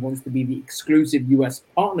WWE wants to be the exclusive US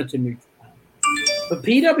partner to New Japan. But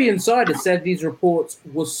PW Insider said these talks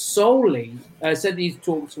were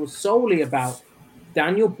solely about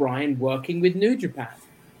Daniel Bryan working with New Japan.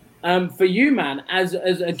 For you, man, as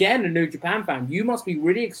again a New Japan fan, you must be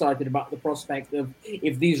really excited about the prospect of,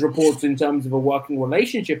 if these reports in terms of a working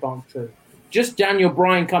relationship aren't true, just Daniel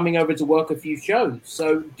Bryan coming over to work a few shows.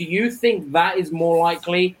 So do you think that is more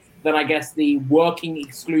likely than, I guess, the working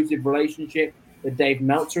exclusive relationship that Dave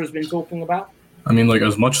Meltzer has been talking about? I mean, like,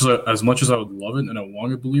 as much as I would love it and I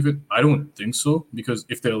want to believe it, I don't think so, because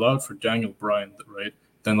if they allow it for Daniel Bryan, right,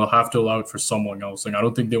 then they'll have to allow it for someone else. Like, I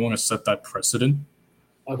don't think they want to set that precedent.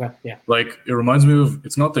 Okay, yeah. Like, it reminds me of,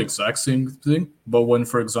 it's not the exact same thing, but when,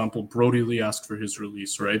 for example, Brody Lee asked for his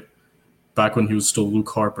release, right? Back when he was still Luke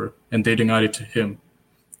Harper, and they denied it to him.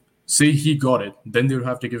 Say he got it, then they would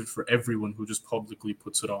have to give it for everyone who just publicly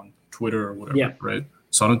puts it on Twitter or whatever, right?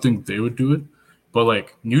 So I don't think they would do it. But,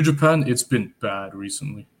 like, New Japan, it's been bad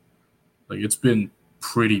recently. Like, it's been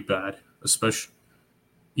pretty bad, especially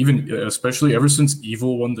ever since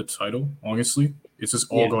Evil won the title, honestly. It's just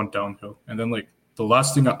all gone downhill. And then, like, the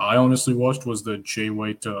last thing I honestly watched was the Jay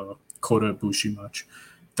White Kota Ibushi match.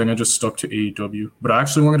 Then I just stuck to AEW. But I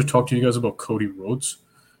actually wanted to talk to you guys about Cody Rhodes.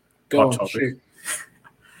 Go hot on, topic. shoot.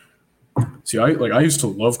 See, I used to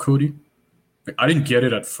love Cody. Like, I didn't get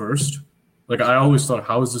it at first. Like, I always thought,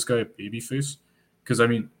 how is this guy a babyface? Because I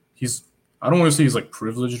mean, I don't want to say he's like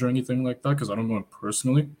privileged or anything like that, because I don't know him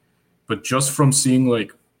personally. But just from seeing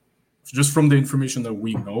just from the information that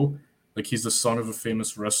we know, like, he's the son of a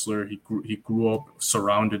famous wrestler. He grew up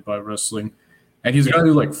surrounded by wrestling, and he's a guy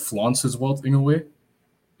who like flaunts his wealth in a way.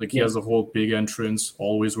 Like, he has a whole big entrance,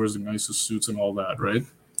 always wears the nicest suits and all that, right?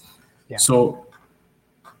 Yeah. So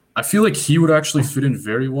I feel like he would actually fit in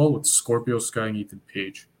very well with Scorpio Sky and Ethan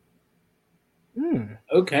Page.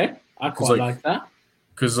 Okay, I quite like that.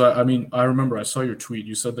 Because I mean, I remember I saw your tweet.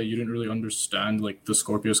 You said that you didn't really understand like the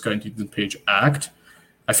Scorpio Sky and Ethan Page act.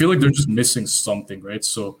 I feel like they're just missing something, right?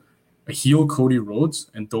 So a heel Cody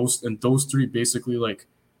Rhodes and those three basically like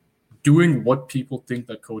doing what people think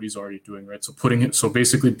that Cody's already doing, right? So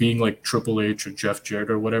basically being like Triple H or Jeff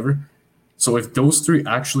Jarrett or whatever. So if those three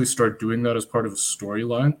actually start doing that as part of a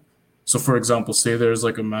storyline, so for example, say there's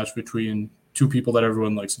like a match between two people that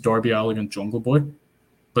everyone likes, Darby Allin and Jungle Boy,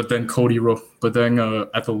 but then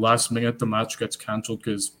at the last minute the match gets canceled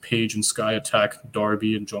because Page and Sky attack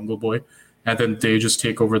Darby and Jungle Boy, and then they just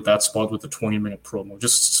take over that spot with a 20-minute promo,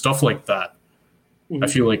 just stuff like that. I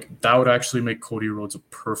feel like that would actually make Cody Rhodes a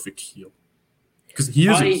perfect heel, because he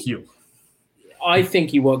is a heel. I think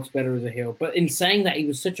he works better as a heel, but in saying that, he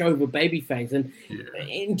was such over babyface. And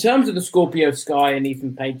in terms of the Scorpio Sky and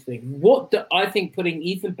Ethan Page thing, I think putting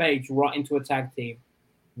Ethan Page right into a tag team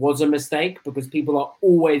was a mistake, because people are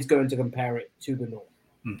always going to compare it to the North.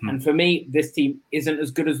 Mm-hmm. And for me, this team isn't as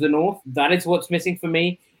good as the North. That is what's missing for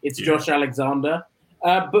me. It's Josh Alexander.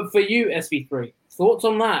 But for you, SV3, thoughts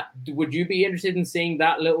on that? Would you be interested in seeing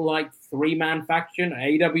that little like three-man faction?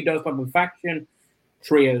 AEW does have a faction.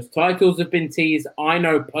 Trios titles have been teased. I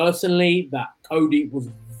know personally that Cody was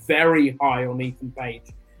very high on Ethan Page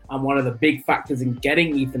and one of the big factors in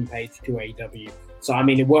getting Ethan Page to AEW. So, I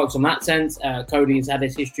mean, it works on that sense. Cody has had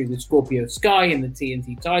his history with Scorpio Sky in the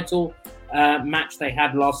TNT title match they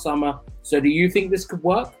had last summer. So do you think this could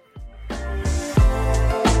work?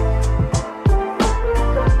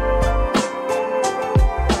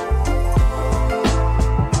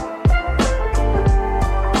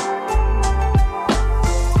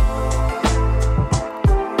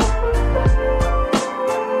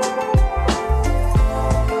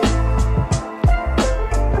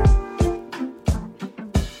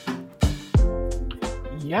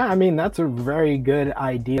 Yeah, I mean, that's a very good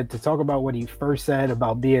idea to talk about what he first said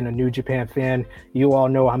about being a New Japan fan. You all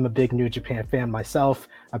know I'm a big New Japan fan myself.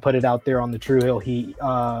 I put it out there on the True Hill Heat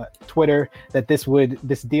Twitter that this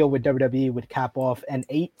deal with WWE would cap off an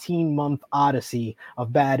 18-month odyssey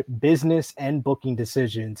of bad business and booking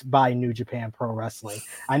decisions by New Japan Pro Wrestling.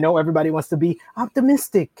 I know everybody wants to be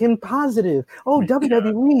optimistic and positive. Oh,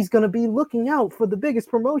 WWE is going to be looking out for the biggest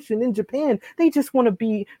promotion in Japan. They just want to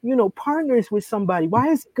be, partners with somebody. Why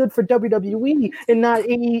is it good for WWE and not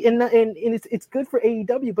AE and it's good for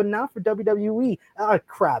AEW but not for WWE?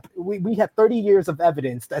 Crap. We have 30 years of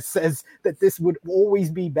evidence that says that this would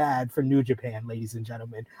always be bad for New Japan, ladies and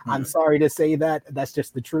gentlemen. I'm sorry to say that. That's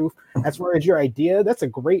just the truth. As far as your idea, that's a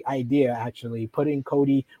great idea, actually, putting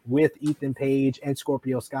Cody with Ethan Page and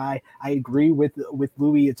Scorpio Sky. I agree with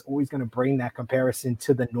Louis. It's always going to bring that comparison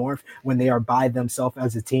to the North when they are by themselves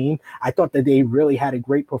as a team. I thought that they really had a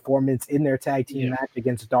great performance in their tag team match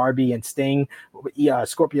against Darby and Sting.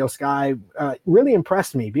 Scorpio Sky really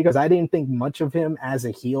impressed me because I didn't think much of him as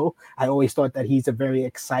a heel. I always thought that he's a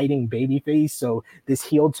very exciting babyface. So this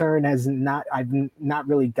heel turn I've not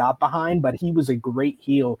really got behind, but he was a great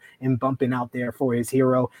heel in bumping out there for his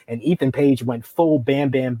hero. And Ethan Page went full Bam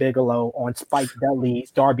Bam Bigelow on Spike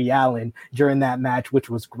Dudley's Darby Allin during that match, which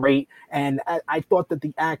was great. And I thought that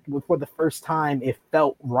the act, for the first time, it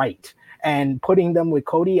felt right. And putting them with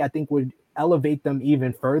Cody, I think, would elevate them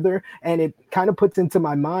even further. And it kind of puts into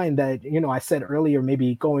my mind that, I said earlier,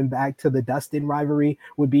 maybe going back to the Dustin rivalry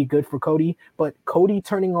would be good for Cody, but Cody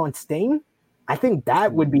turning on Sting, I think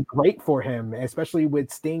that would be great for him, especially with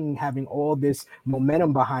Sting having all this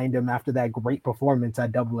momentum behind him after that great performance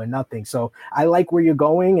at Double or Nothing. So I like where you're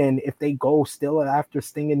going. And if they go still after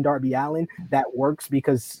Sting and Darby Allin, that works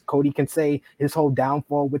because Cody can say his whole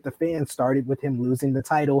downfall with the fans started with him losing the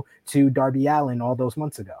title to Darby Allin all those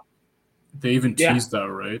months ago. They even teased that,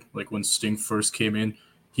 right? Like when Sting first came in,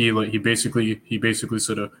 he basically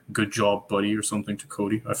said a good job, buddy, or something to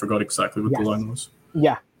Cody. I forgot exactly what the line was.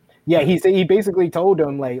 Yeah, he basically told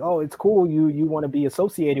him like, "Oh, it's cool you want to be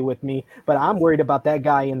associated with me, but I'm worried about that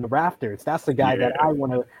guy in the rafters. That's the guy that I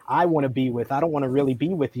want to be with. I don't want to really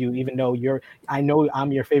be with you, even though I know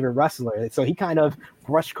I'm your favorite wrestler." So he kind of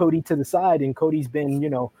brushed Cody to the side, and Cody's been,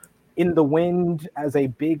 in the wind as a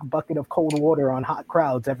big bucket of cold water on hot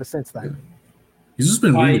crowds ever since then. He's just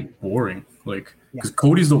been really boring. Like, because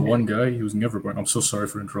Cody's the one guy he was never boring. I'm so sorry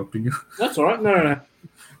for interrupting you. That's all right. No.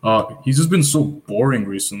 He's just been so boring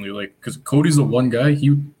recently. Like, because Cody's the one guy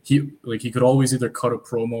he could always either cut a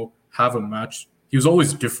promo, have a match. He was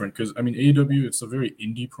always different. Because I mean, AEW, it's a very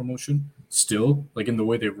indie promotion still, like in the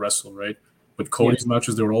way they wrestle, right? But Cody's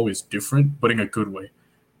matches, they were always different, but in a good way.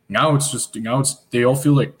 Now they all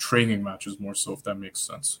feel like training matches more so, if that makes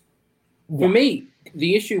sense. For me,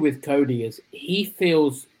 the issue with Cody is he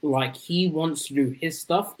feels like he wants to do his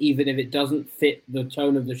stuff, even if it doesn't fit the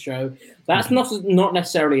tone of the show. That's not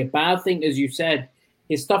necessarily a bad thing. As you said,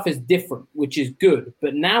 his stuff is different, which is good.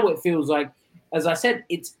 But now it feels like, as I said,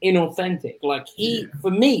 it's inauthentic. Like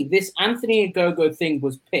for me, this Anthony Ogogo thing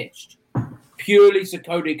was pitched purely so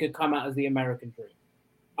Cody could come out as the American Dream.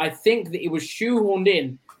 I think that it was shoehorned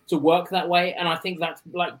in to work that way. And I think that's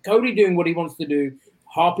like Cody doing what he wants to do,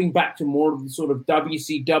 harping back to more of the sort of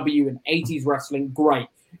WCW and 80s wrestling, great.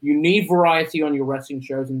 You need variety on your wrestling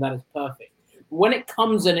shows, and that is perfect. But when it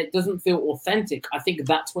comes and it doesn't feel authentic, I think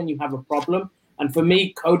that's when you have a problem. And for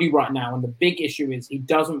me, Cody right now, and the big issue is he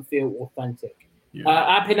doesn't feel authentic.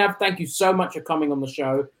 Abhinav, thank you so much for coming on the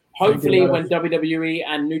show. Hopefully when WWE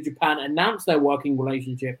and New Japan announce their working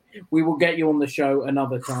relationship, we will get you on the show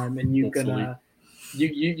another time, and you can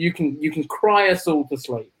you can cry us all to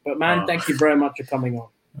sleep. But man, thank you very much for coming on.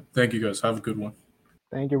 Thank you guys. Have a good one.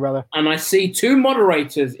 Thank you, brother. And I see two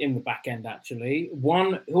moderators in the back end, actually.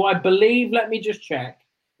 One who I believe, let me just check.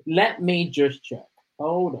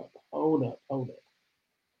 Hold up.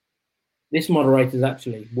 This moderator is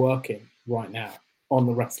actually working right now on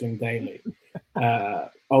the Wrestling Daily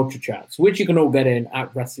Ultra Chats, which you can all get in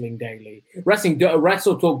at Wrestling Daily.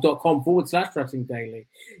 WrestleTalk.com/Wrestling Daily.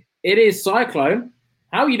 It is Cyclone.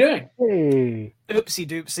 How are you doing? Hey. Oopsie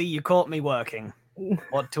doopsie, you caught me working.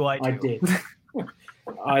 What do I do?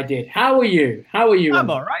 I did. How are you? I'm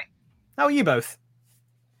all right. How are you both?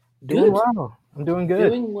 Doing well. I'm doing good.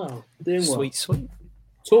 Doing well. Sweet.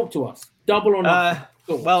 Talk to us. Double or nothing.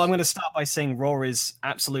 Well, I'm going to start by saying Raw is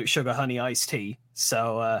absolute sugar honey iced tea.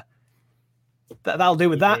 So that'll do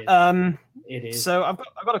with that. It is. So I've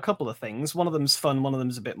got a couple of things. One of them's fun. One of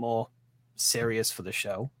them's a bit more serious for the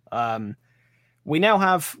show. We now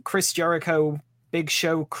have Chris Jericho, Big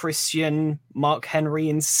Show, Christian, Mark Henry,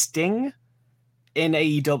 and Sting in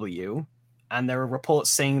AEW, and there are reports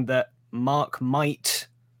saying that Mark might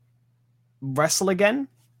wrestle again.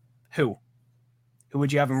 Who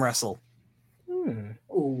would you have him wrestle?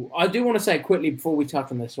 Ooh, I do want to say quickly before we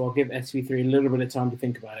touch on this, so I'll give SV3 a little bit of time to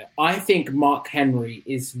think about it. I think Mark Henry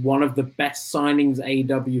is one of the best signings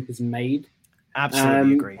AEW has made.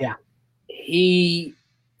 Absolutely agree. Yeah. He,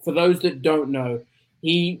 for those that don't know,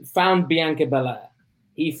 he found Bianca Belair.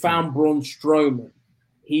 He found Braun Strowman.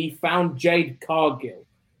 He found Jade Cargill.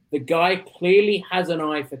 The guy clearly has an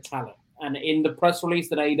eye for talent. And in the press release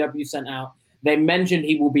that AEW sent out, they mentioned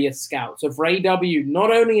he will be a scout. So for AEW,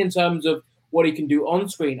 not only in terms of what he can do on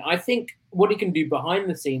screen, I think what he can do behind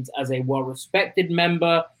the scenes as a well-respected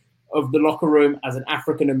member of the locker room, as an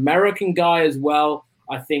African-American guy as well,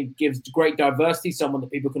 I think gives great diversity, someone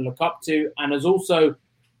that people can look up to. And as also,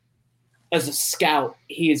 as a scout,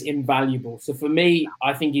 he is invaluable. So for me,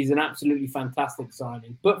 I think he's an absolutely fantastic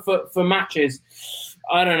signing. But for matches,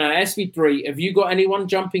 I don't know. SV3, have you got anyone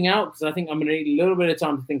jumping out? Because I think I'm going to need a little bit of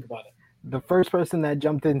time to think about it. The first person that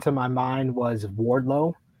jumped into my mind was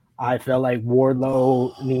Wardlow. I feel like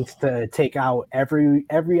Wardlow needs to take out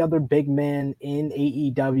every other big man in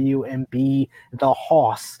AEW and be the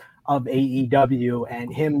hoss of AEW,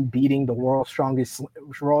 and him beating the world's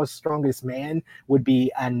strongest man would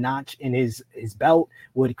be a notch in his belt,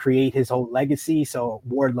 would create his whole legacy. So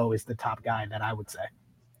Wardlow is the top guy that I would say.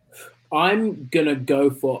 I'm gonna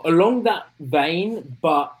go for along that vein,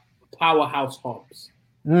 but Powerhouse Hobbs.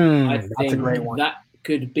 I think that's a great one. That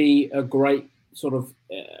could be a great sort of.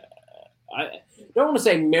 I don't want to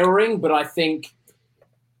say mirroring, but I think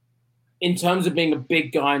in terms of being a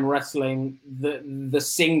big guy in wrestling, the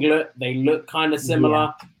singlet, they look kind of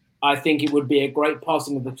similar. Yeah. I think it would be a great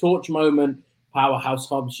passing of the torch moment. Powerhouse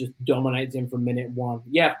Hobbs just dominates him from minute one.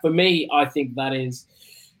 Yeah, for me, I think that is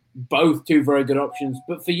both two very good options.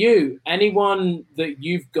 But for you, anyone that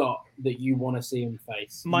you've got that you want to see him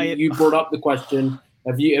face? You brought up the question.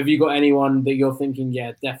 Have you got anyone that you're thinking,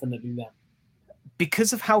 yeah, definitely them?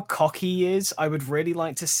 Because of how cocky he is, I would really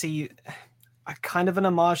like to see a kind of an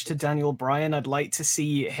homage to Daniel Bryan. I'd like to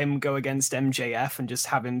see him go against MJF and just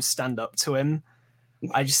have him stand up to him.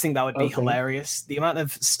 I just think that would be hilarious. The amount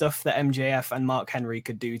of stuff that MJF and Mark Henry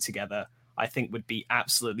could do together, I think would be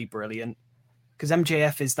absolutely brilliant. because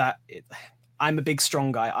MJF is that. I'm a big,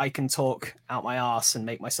 strong guy. I can talk out my ass and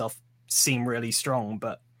make myself seem really strong,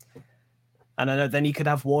 but I don't know. Then you could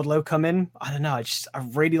have Wardlow come in. I don't know. I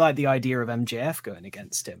really like the idea of MJF going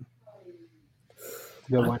against him.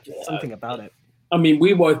 Something about it. I mean,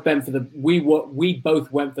 we both went for the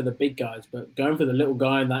big guys, but going for the little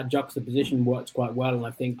guy in that juxtaposition works quite well. And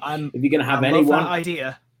I think if you're going to have anyone,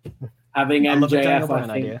 idea, having MJF, I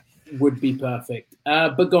think would be perfect.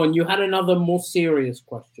 But go on. You had another more serious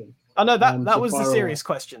question. Oh no, that was the serious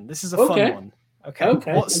question. This is a fun one.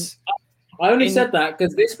 Okay. I only said that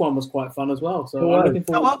because this one was quite fun as well. So I'm looking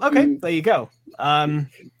forward okay. There you go.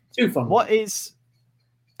 Two fun. What is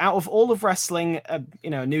out of all of wrestling?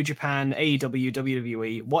 New Japan, AEW,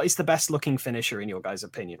 WWE. What is the best looking finisher in your guys'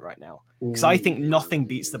 opinion right now? Because I think nothing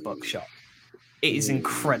beats the buckshot. It is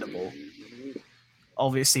incredible.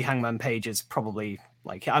 Obviously, Hangman Page is probably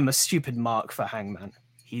I'm a stupid mark for Hangman.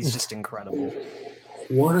 He's just incredible.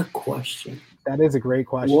 What a question. That is a great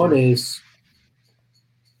question.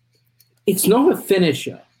 It's not a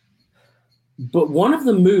finisher, but one of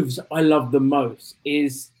the moves I love the most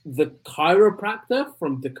is the chiropractor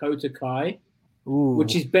from Dakota Kai,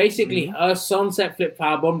 which is basically her sunset flip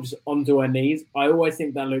powerbomb just onto her knees. I always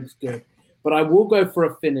think that looks good, but I will go for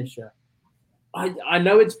a finisher. I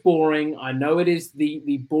know it's boring. I know it is the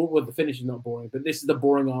finish is not boring, but this is the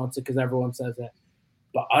boring answer because everyone says it.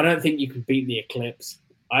 But I don't think you can beat the Eclipse.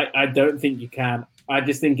 I don't think you can. I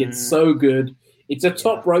just think it's so good. It's a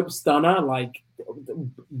top rope stunner.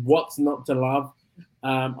 What's not to love?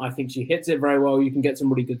 I think she hits it very well. You can get some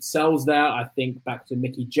really good sells there. I think back to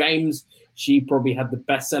Mickie James. She probably had the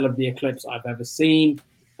best sell of the Eclipse I've ever seen.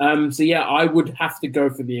 I would have to go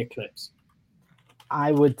for the Eclipse.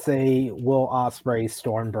 I would say Will Ospreay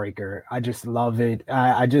Stormbreaker. I just love it.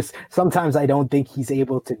 Sometimes I don't think he's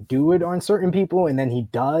able to do it on certain people, and then he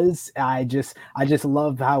does. I just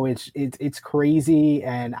love how it's crazy,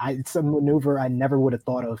 and it's a maneuver I never would have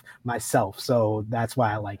thought of myself. So that's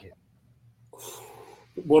why I like it.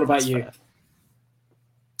 What about you?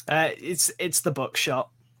 It's the buckshot.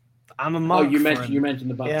 I'm a mark. Oh, you mentioned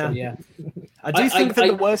the buckshot. Yeah. I do think that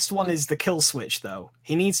the worst one is the kill switch, though.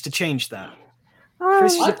 He needs to change that.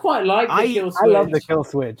 I quite like the kill switch. I love the kill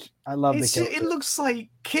switch. It looks like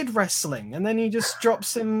kid wrestling, and then he just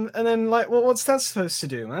drops him, and then what's that supposed to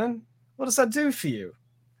do, man? What does that do for you?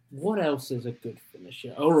 What else is a good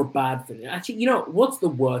finisher or a bad finisher? Actually, what's the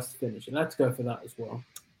worst finisher? Let's go for that as well.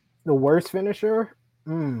 The worst finisher?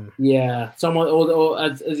 Yeah, someone or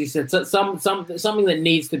as you said, something that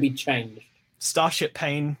needs to be changed. Starship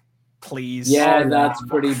Pain, please. Yeah, that's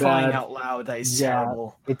pretty crying bad. Out loud, that is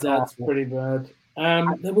terrible. That's pretty bad.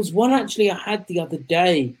 There was one actually I had the other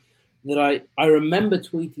day that I remember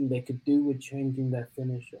tweeting they could do with changing their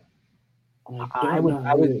finisher.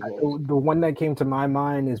 The one that came to my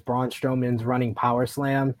mind is Braun Strowman's running power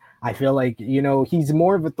slam. I feel like, he's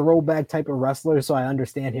more of a throwback type of wrestler, so I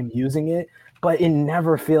understand him using it, but it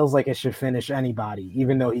never feels like it should finish anybody,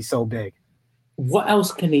 even though he's so big. What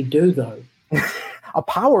else can he do, though? A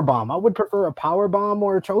power bomb. I would prefer a power bomb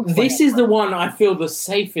or a choke slam. This is the one I feel the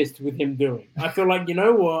safest with him doing. I feel like, you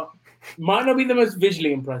know what? Might not be the most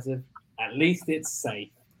visually impressive. At least it's safe.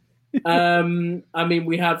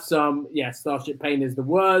 We have some. Starship Pain is the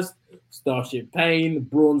worst. Starship Pain,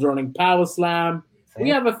 Braun's running power slam. We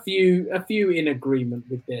have a few in agreement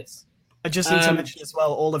with this. I just need to mention as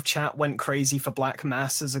well. All of chat went crazy for Black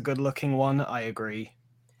Mass as a good-looking one. I agree.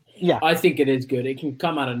 Yeah, I think it is good. It can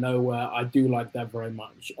come out of nowhere. I do like that very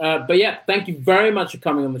much. Thank you very much for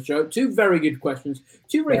coming on the show. Two very good questions.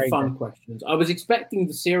 Two very fun questions. I was expecting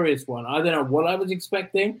the serious one. I don't know what I was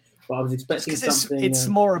expecting, but I was expecting something. It's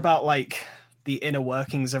more about the inner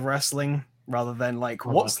workings of wrestling rather than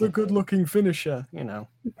what's the good-looking finisher.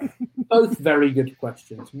 Both very good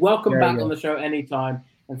questions. Welcome back on the show anytime.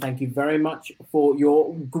 And thank you very much for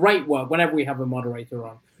your great work. Whenever we have a moderator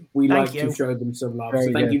on, we like to show them some love.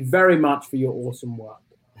 So thank you very much for your awesome work.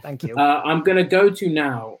 Thank you. I'm going to go to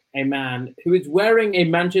now a man who is wearing a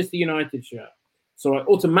Manchester United shirt. So I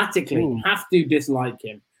automatically have to dislike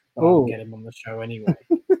him. But I'll get him on the show anyway.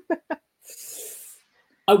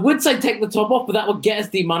 I would say take the top off, but that would get us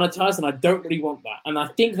demonetized, and I don't really want that. And I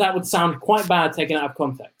think that would sound quite bad taken out of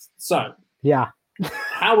context. So,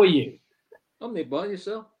 how are you? I'm not bad,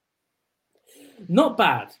 yourself. Not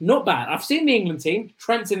bad. I've seen the England team.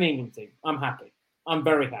 Trent's in the England team. I'm happy. I'm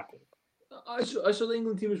very happy. I saw the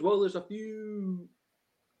England team as well. There's a few.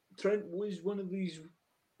 Trent was one of these.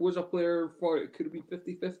 Was a player for it. Could have been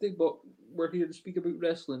 50-50, but we're here to speak about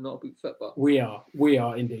wrestling, not about football. We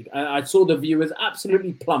are indeed. I saw the viewers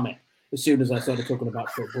absolutely plummet as soon as I started talking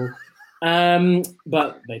about football.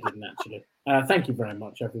 But they didn't actually. Thank you very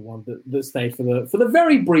much, everyone that stayed for the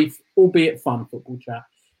very brief, albeit fun, football chat.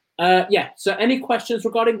 So any questions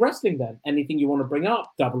regarding wrestling then? Anything you want to bring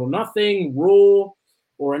up? Double or Nothing, Raw,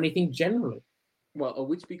 or anything generally? Well, I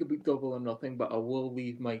would speak about Double or Nothing, but I will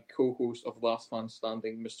leave my co-host of Last Man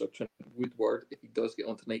Standing, Mr. Trent Woodward, if he does get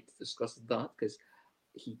on tonight to discuss that, because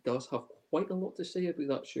he does have quite a lot to say about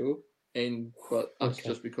that show. But that's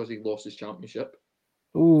just because he lost his championship.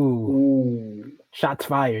 Ooh. Shots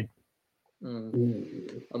fired. I'm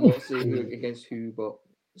not saying who against who, but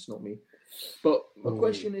it's not me. But my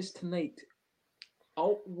question is tonight,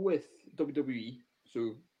 out with WWE,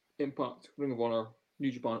 so Impact, Ring of Honor,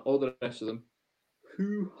 New Japan, all the rest of them,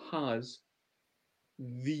 who has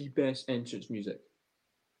the best entrance music?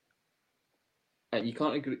 And you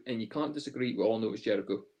can't agree, and you can't disagree. We all know it's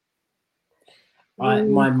Jericho. My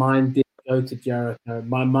mind did go to Jericho.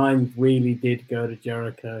 My mind really did go to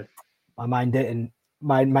Jericho. My mind didn't.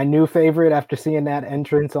 My new favorite after seeing that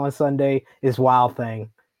entrance on Sunday is Wild Thing.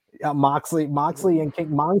 Moxley and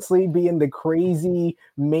King Moxley being the crazy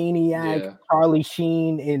maniac, Charlie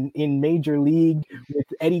Sheen in Major League, with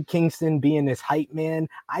Eddie Kingston being his hype man.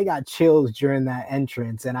 I got chills during that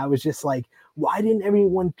entrance, and I was just like, why didn't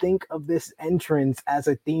everyone think of this entrance as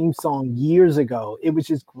a theme song years ago? It was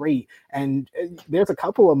just great. And there's a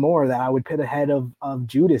couple of more that I would put ahead of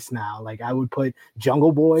Judas now. Like I would put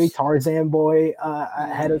Jungle Boy, Tarzan Boy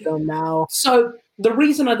ahead of them now. So the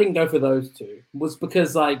reason I didn't go for those two was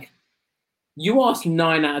because, like, you ask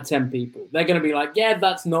 9 out of 10 people, they're going to be like, yeah,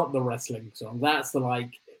 that's not the wrestling song. That's the,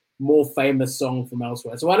 like, more famous song from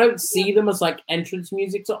elsewhere. So I don't see them as, like, entrance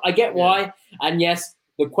music. So I get why. And yes,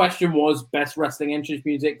 the question was best wrestling entrance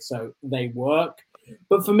music, so they work.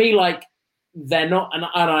 But for me, like, they're not, and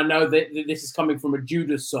I know that this is coming from a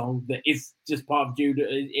Judas song that is just part of Judas.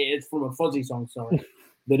 It's from a Fozzy song, sorry,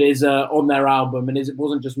 that is on their album, and it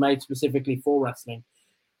wasn't just made specifically for wrestling.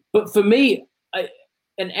 But for me,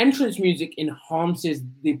 an entrance music enhances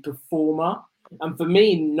the performer, and for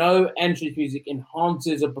me, no entrance music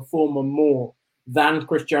enhances a performer more than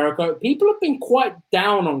Chris Jericho. People have been quite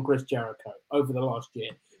down on Chris Jericho over the last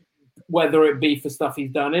year, whether it be for stuff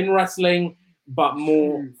he's done in wrestling, but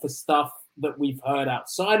more for stuff that we've heard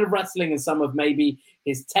outside of wrestling and some of maybe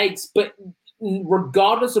his takes. But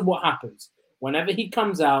regardless of what happens, whenever he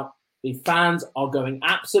comes out, the fans are going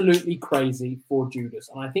absolutely crazy for Judas.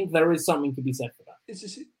 And I think there is something to be said for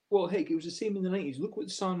that. Well, heck, it was the same in the 90s. Look what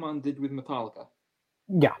Sandman did with Metallica.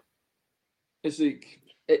 Yeah. It's like,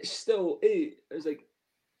 it's still, it's like,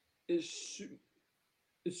 as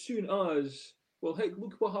soon as, well, heck,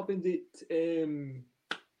 look what happened at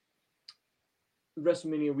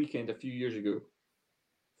WrestleMania weekend a few years ago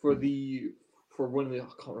for one of the, I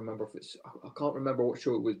can't remember what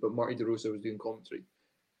show it was, but Marty DeRosa was doing commentary.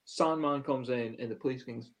 Sandman comes in and the place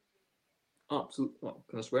goes absolute. Well,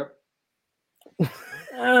 can I swear?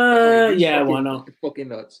 Yeah, why not? Fucking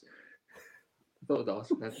nuts. I thought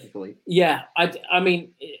that's yeah, I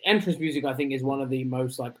mean, entrance music I think is one of the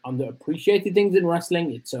most like underappreciated things in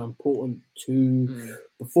wrestling. It's so important to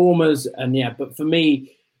performers, and yeah, but for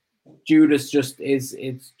me, Judas just is.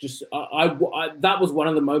 It's just I that was one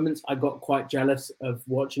of the moments I got quite jealous of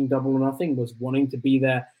watching Double or Nothing, was wanting to be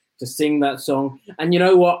there to sing that song. And you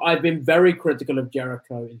know what? I've been very critical of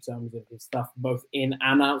Jericho in terms of his stuff, both in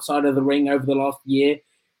and outside of the ring over the last year.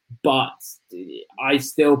 But I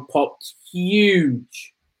still popped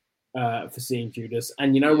huge for seeing Judas.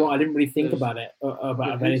 And you know what? I didn't really think about it,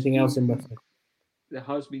 about anything else in wrestling. There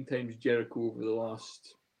has been times Jericho over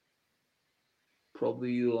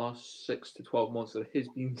probably the last 6 to 12 months there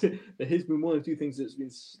has been one or two things that's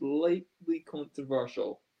been slightly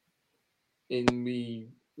controversial in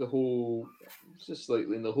the whole, just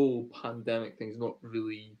slightly, in the whole pandemic thing's not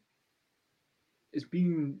really, it's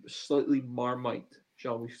been slightly Marmite,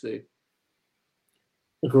 shall we say.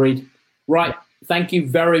 Agreed. Right. Thank you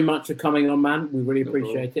very much for coming on, man. We really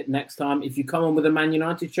appreciate it. Next time, if you come on with a Man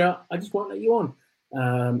United shirt, I just won't let you on.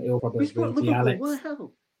 It'll probably be Alex. What the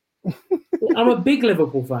hell? I'm a big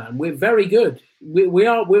Liverpool fan. We're very good.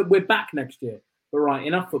 We're back next year. But right,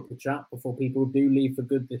 enough football chat before people do leave for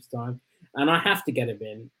good this time. And I have to get him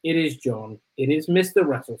in. It is John. It is Mr.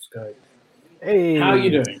 WrestleScope. Hey. How are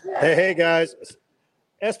you doing? Hey, guys.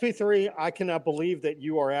 SP3, I cannot believe that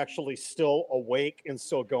you are actually still awake and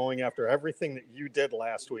still going after everything that you did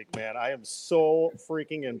last week, man. I am so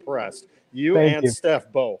freaking impressed. Thank you.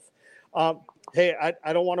 Steph both. Hey,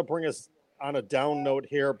 I don't want to bring us on a down note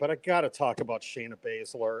here, but I got to talk about Shayna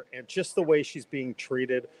Baszler and just the way she's being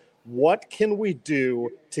treated. What can we do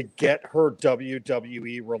to get her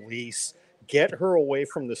WWE release, get her away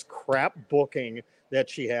from this crap booking that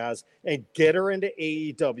she has and get her into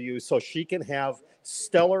AEW so she can have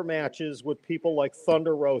stellar matches with people like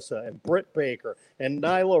Thunder Rosa and Britt Baker and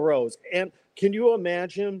Nyla Rose. And can you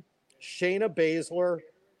imagine Shayna Baszler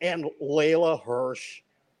and Layla Hirsch?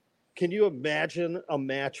 Can you imagine a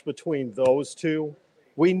match between those two?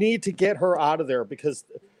 We need to get her out of there because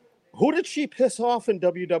who did she piss off in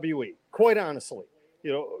WWE? Quite honestly,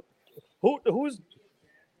 who's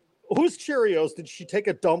Cheerios did she take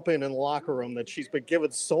a dump in the locker room that she's been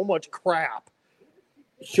given so much crap?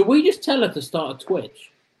 Should we just tell her to start a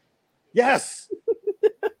Twitch? Yes.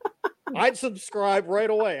 I'd subscribe right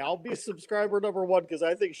away. I'll be subscriber number 1 because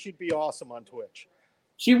I think she'd be awesome on Twitch.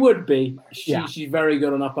 She would be. She's very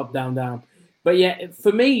good on up, down, down. But yeah,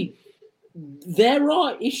 for me, there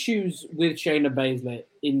are issues with Shayna Baszler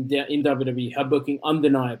in WWE, her booking,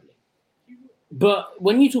 undeniably. But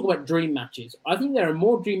when you talk about dream matches, I think there are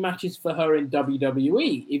more dream matches for her in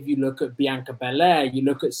WWE. If you look at Bianca Belair, you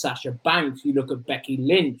look at Sasha Banks, you look at Becky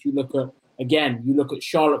Lynch, you look at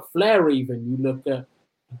Charlotte Flair even, you look at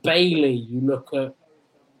Bayley, you look at...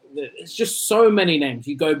 It's just so many names.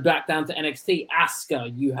 You go back down to NXT,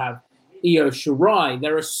 Asuka, you have Io Shirai.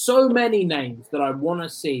 There are so many names that I want to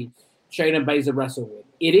see Shayna Baszler wrestle with.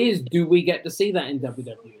 It is, do we get to see that in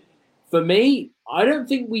WWE? For me, I don't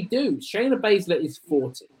think we do. Shayna Baszler is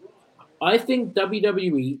 40. I think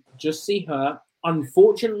WWE just see her.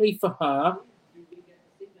 Unfortunately for her,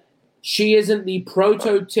 she isn't the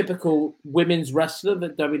prototypical women's wrestler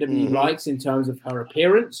that WWE likes in terms of her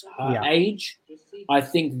appearance, her age. I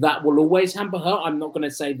think that will always hamper her. I'm not going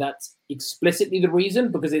to say that's explicitly the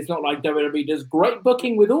reason because it's not like WWE does great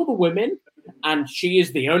booking with all the women and she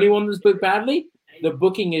is the only one that's booked badly. The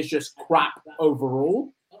booking is just crap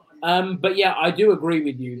overall. But yeah, I do agree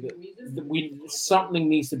with you that something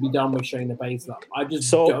needs to be done with Shayna Baszler. I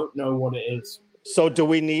just don't know what it is. So do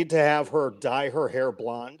we need to have her dye her hair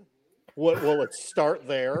blonde? Will it start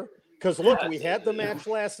there? Because look, we had the match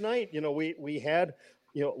last night. We had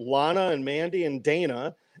Lana and Mandy and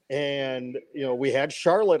Dana, and we had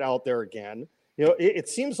Charlotte out there again. It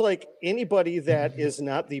seems like anybody that is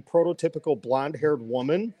not the prototypical blonde-haired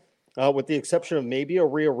woman, with the exception of maybe a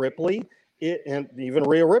Rhea Ripley. And even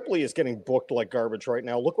Rhea Ripley is getting booked like garbage right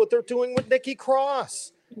now. Look what they're doing with Nikki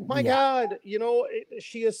Cross. My God,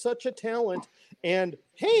 she is such a talent. And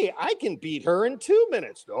hey, I can beat her in 2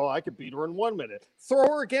 minutes. No, I could beat her in 1 minute. Throw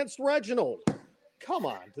her against Reginald. Come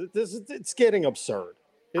on, it's getting absurd.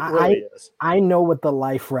 It really is. I know what the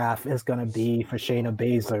life raft is going to be for Shayna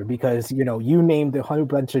Baszler because, you named a whole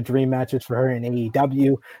bunch of dream matches for her in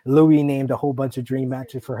AEW. Louis named a whole bunch of dream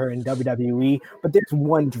matches for her in WWE. But there's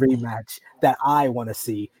one dream match that I want to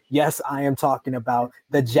see. Yes, I am talking about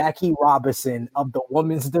the Jackie Robinson of the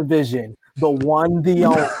women's division, the one, the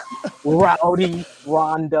only, Rowdy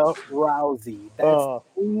Ronda Rousey. That's the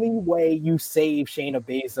only way you save Shayna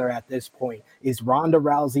Baszler at this point is Ronda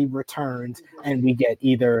Rousey returns and we get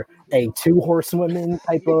either a 2 horsewomen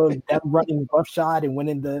type of them running roughshod and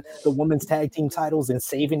winning the women's tag team titles and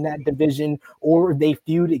saving that division, or they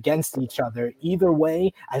feud against each other. Either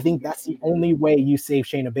way, I think that's the only way you save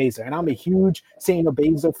Shayna Baszler. And I'm a huge Shayna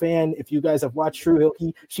Baszler fan. If you guys have watched True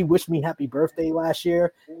Hill, she wished me happy birthday last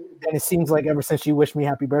year. And it seems like ever since she wished me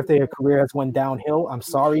happy birthday, her career has went downhill. I'm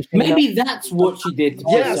sorry, Shayna. Maybe that's what she did to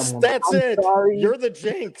yes, someone. That's it. Sorry. You're the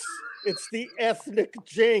jinx. It's the ethnic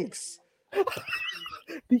jinx.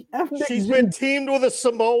 She's been teamed with a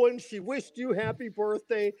Samoan. She wished you happy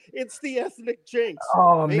birthday. It's the ethnic jinx.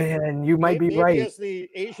 Oh, man, you might be right. As the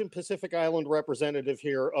Asian Pacific Island representative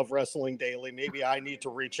here of Wrestling Daily, maybe I need to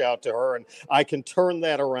reach out to her and I can turn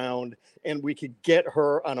that around and we could get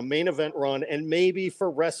her on a main event run. And maybe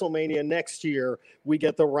for WrestleMania next year, we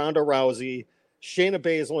get the Ronda Rousey Shayna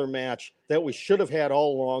Baszler match that we should have had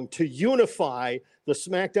all along to unify the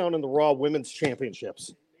SmackDown and the Raw Women's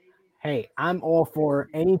Championships. Hey, I'm all for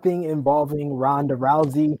anything involving Ronda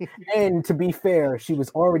Rousey. And to be fair, she was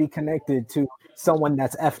already connected to someone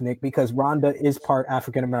that's ethnic because Ronda is part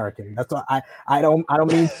African American. That's what I don't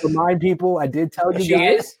mean to remind people. I did tell you she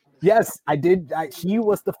guys. Is? Yes, I did. She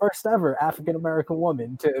was the first ever African American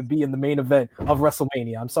woman to be in the main event of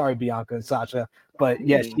WrestleMania. I'm sorry, Bianca and Sasha, but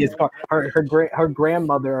yes, she is part. Her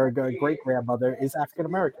grandmother or great grandmother is African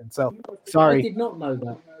American. So sorry, I did not know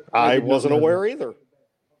that. I wasn't aware either.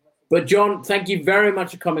 But John, thank you very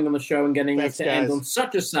much for coming on the show and getting us to end on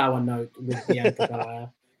such a sour note with Bianca Belair.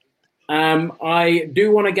 I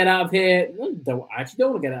do want to get out of here. I actually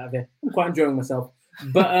don't want to get out of here. I'm quite enjoying myself.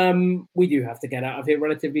 But we do have to get out of here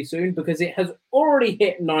relatively soon because it has already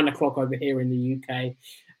hit 9 o'clock over here in the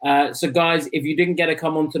UK. So, guys, if you didn't get to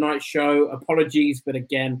come on tonight's show, apologies. But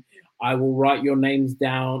again, I will write your names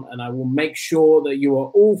down, and I will make sure that you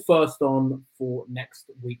are all first on for next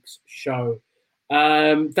week's show.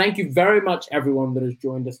 Thank you very much, everyone that has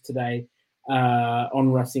joined us today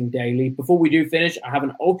on Wrestling Daily. Before we do finish, I have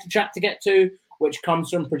an Ultra Chat to get to, which comes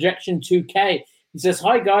from Projection 2K. He says,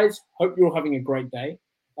 "Hi, guys. Hope you're all having a great day.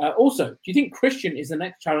 Also, do you think Christian is the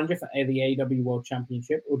next challenger for the AEW World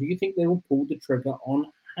Championship, or do you think they will pull the trigger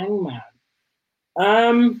on Hangman?"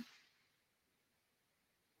 I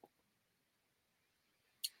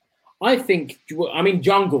mean,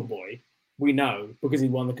 Jungle Boy, we know, because he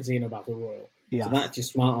won the Casino Battle Royal. Yeah. So that's your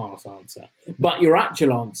smart ass answer. But your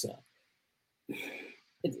actual answer,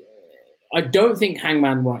 I don't think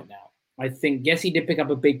Hangman right now. I think, yes, he did pick up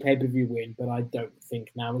a big pay-per-view win, but I don't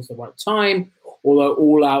think now is the right time. Although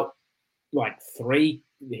All Out, like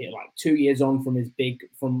 2 years on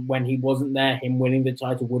from when he wasn't there, him winning the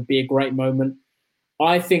title would be a great moment.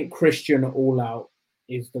 I think Christian All Out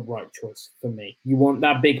is the right choice for me. You want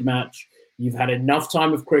that big match. You've had enough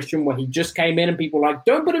time with Christian where he just came in and people are like,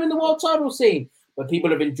 don't put him in the world title scene. But people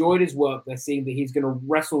have enjoyed his work. They're seeing that he's going to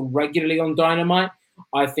wrestle regularly on Dynamite.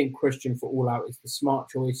 I think Christian for All Out is the smart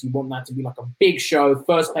choice. You want that to be like a big show,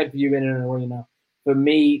 first pay-per-view in an arena. For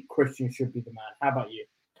me, Christian should be the man. How about you?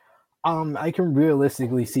 I can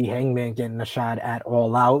realistically see Hangman getting a shot at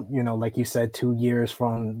All Out. You know, like you said, 2 years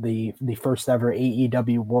from the first ever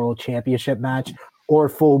AEW World Championship match, or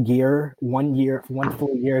Full Gear, 1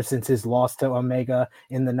 full year since his loss to Omega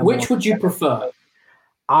in the number. Which would you prefer?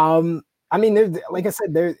 I mean, like I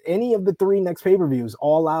said, there's any of the 3 next pay-per-views,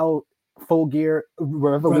 All Out, Full Gear,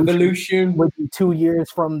 Revolution would be 2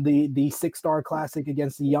 years from the 6-star classic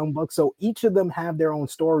against the Young Bucks. So each of them have their own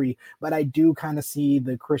story, but I do kind of see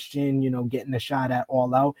the Christian, getting a shot at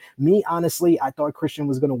All Out. Me, honestly, I thought Christian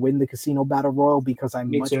was going to win the Casino Battle Royal because I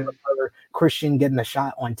much prefer Christian getting a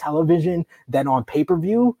shot on television than on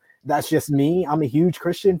pay-per-view. That's just me. I'm a huge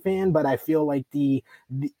Christian fan, but I feel like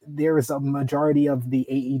there is a majority of the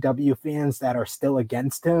AEW fans that are still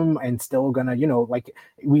against him and still gonna, like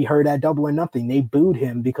we heard at Double or Nothing, they booed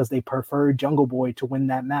him because they preferred Jungle Boy to win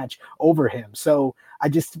that match over him. So I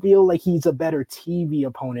just feel like he's a better TV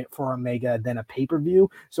opponent for Omega than a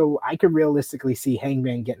pay-per-view. So I could realistically see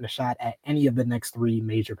Hangman getting a shot at any of the next 3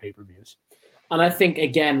 major pay-per-views. And I think,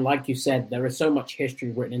 again, like you said, there is so much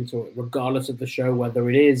history written into it, regardless of the show, whether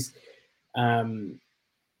it is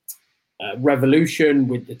Revolution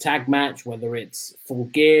with the tag match, whether it's Full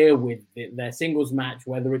Gear with their singles match,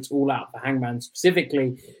 whether it's All Out for Hangman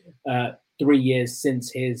specifically, 3 years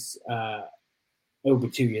since his, over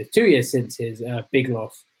 2 years, 2 years since his big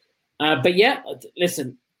loss. But yeah,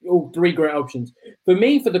 listen, all 3 great options. For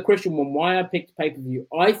me, for the Christian one, why I picked pay-per-view,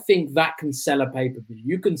 I think that can sell a pay-per-view.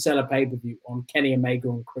 You can sell a pay-per-view on Kenny Omega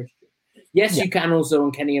and Christian. Yes, you can also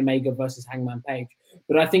on Kenny Omega versus Hangman Page,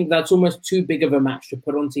 but I think that's almost too big of a match to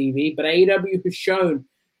put on TV. But AEW has shown,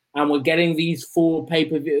 and we're getting these 4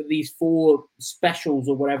 pay-per-view, these 4 specials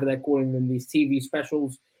or whatever they're calling them, these TV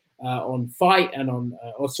specials on Fight and on,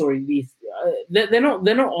 they're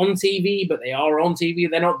not on TV, but they are on TV.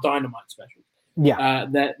 They're not Dynamite specials. Yeah,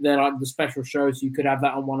 they're like the special shows. You could have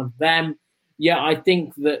that on one of them. Yeah, I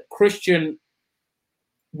think that Christian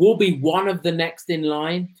will be one of the next in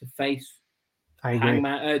line to face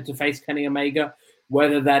Hangman, to face Kenny Omega,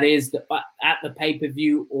 whether that is at the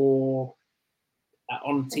pay-per-view or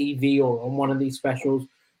on TV or on one of these specials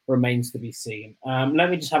remains to be seen. Let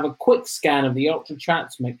me just have a quick scan of the Ultra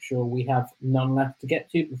Chats, make sure we have none left to get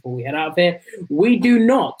to before we head out of here. We do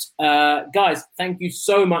not. Guys, thank you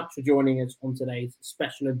so much for joining us on today's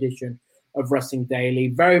special edition of Wrestling Daily.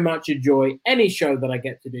 Very much enjoy any show that I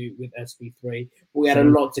get to do with SP3. We had a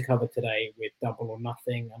lot to cover today with Double or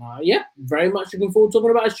Nothing. And very much looking forward to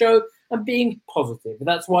talking about a show and being positive.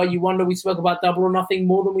 That's why you wonder we spoke about Double or Nothing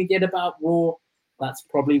more than we did about Raw. That's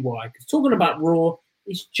probably why. Because talking about Raw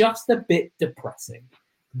is just a bit depressing.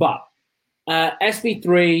 But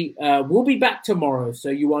SP3 will be back tomorrow, so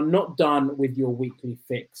you are not done with your weekly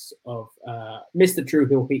fix of Mr. True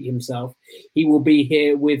Heel Heat himself. He will be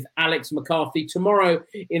here with Alex McCarthy tomorrow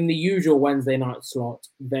in the usual Wednesday night slot.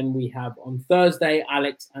 Then we have on Thursday,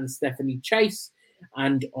 Alex and Stephanie Chase.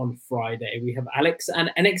 And on Friday, we have Alex and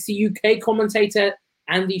NXT UK commentator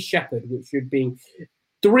Andy Shepherd, which should be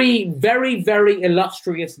 3 very, very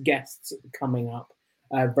illustrious guests coming up.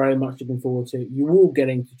 Very much looking forward to you all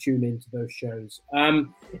getting to tune into those shows.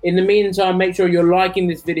 In the meantime, make sure you're liking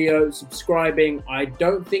this video, subscribing. I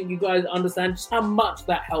don't think you guys understand just how much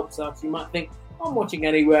that helps us. You might think, I'm watching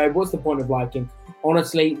anyway. What's the point of liking?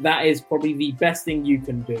 Honestly, that is probably the best thing you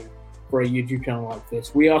can do for a YouTube channel like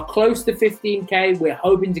this. We are close to 15K. We're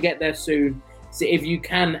hoping to get there soon. So if you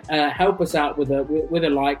can help us out with a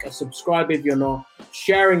like, a subscribe if you're not,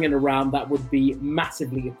 sharing it around, that would be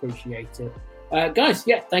massively appreciated. Guys,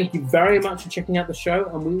 thank you very much for checking out the show,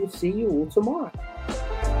 and we will see you all tomorrow.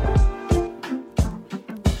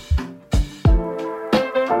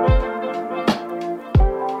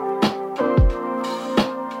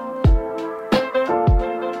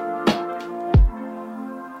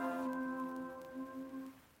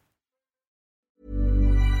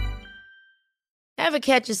 Ever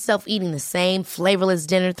catch yourself eating the same flavorless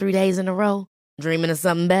dinner 3 days in a row? Dreaming of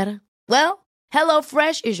something better? Well,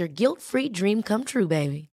 HelloFresh is your guilt-free dream come true,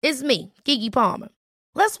 baby. It's me, Keke Palmer.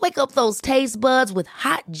 Let's wake up those taste buds with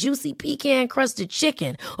hot, juicy pecan-crusted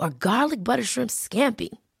chicken or garlic butter shrimp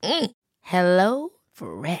scampi. Hello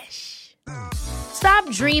Fresh. Stop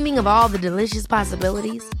dreaming of all the delicious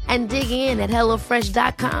possibilities and dig in at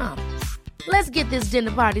HelloFresh.com. Let's get this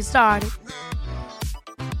dinner party started.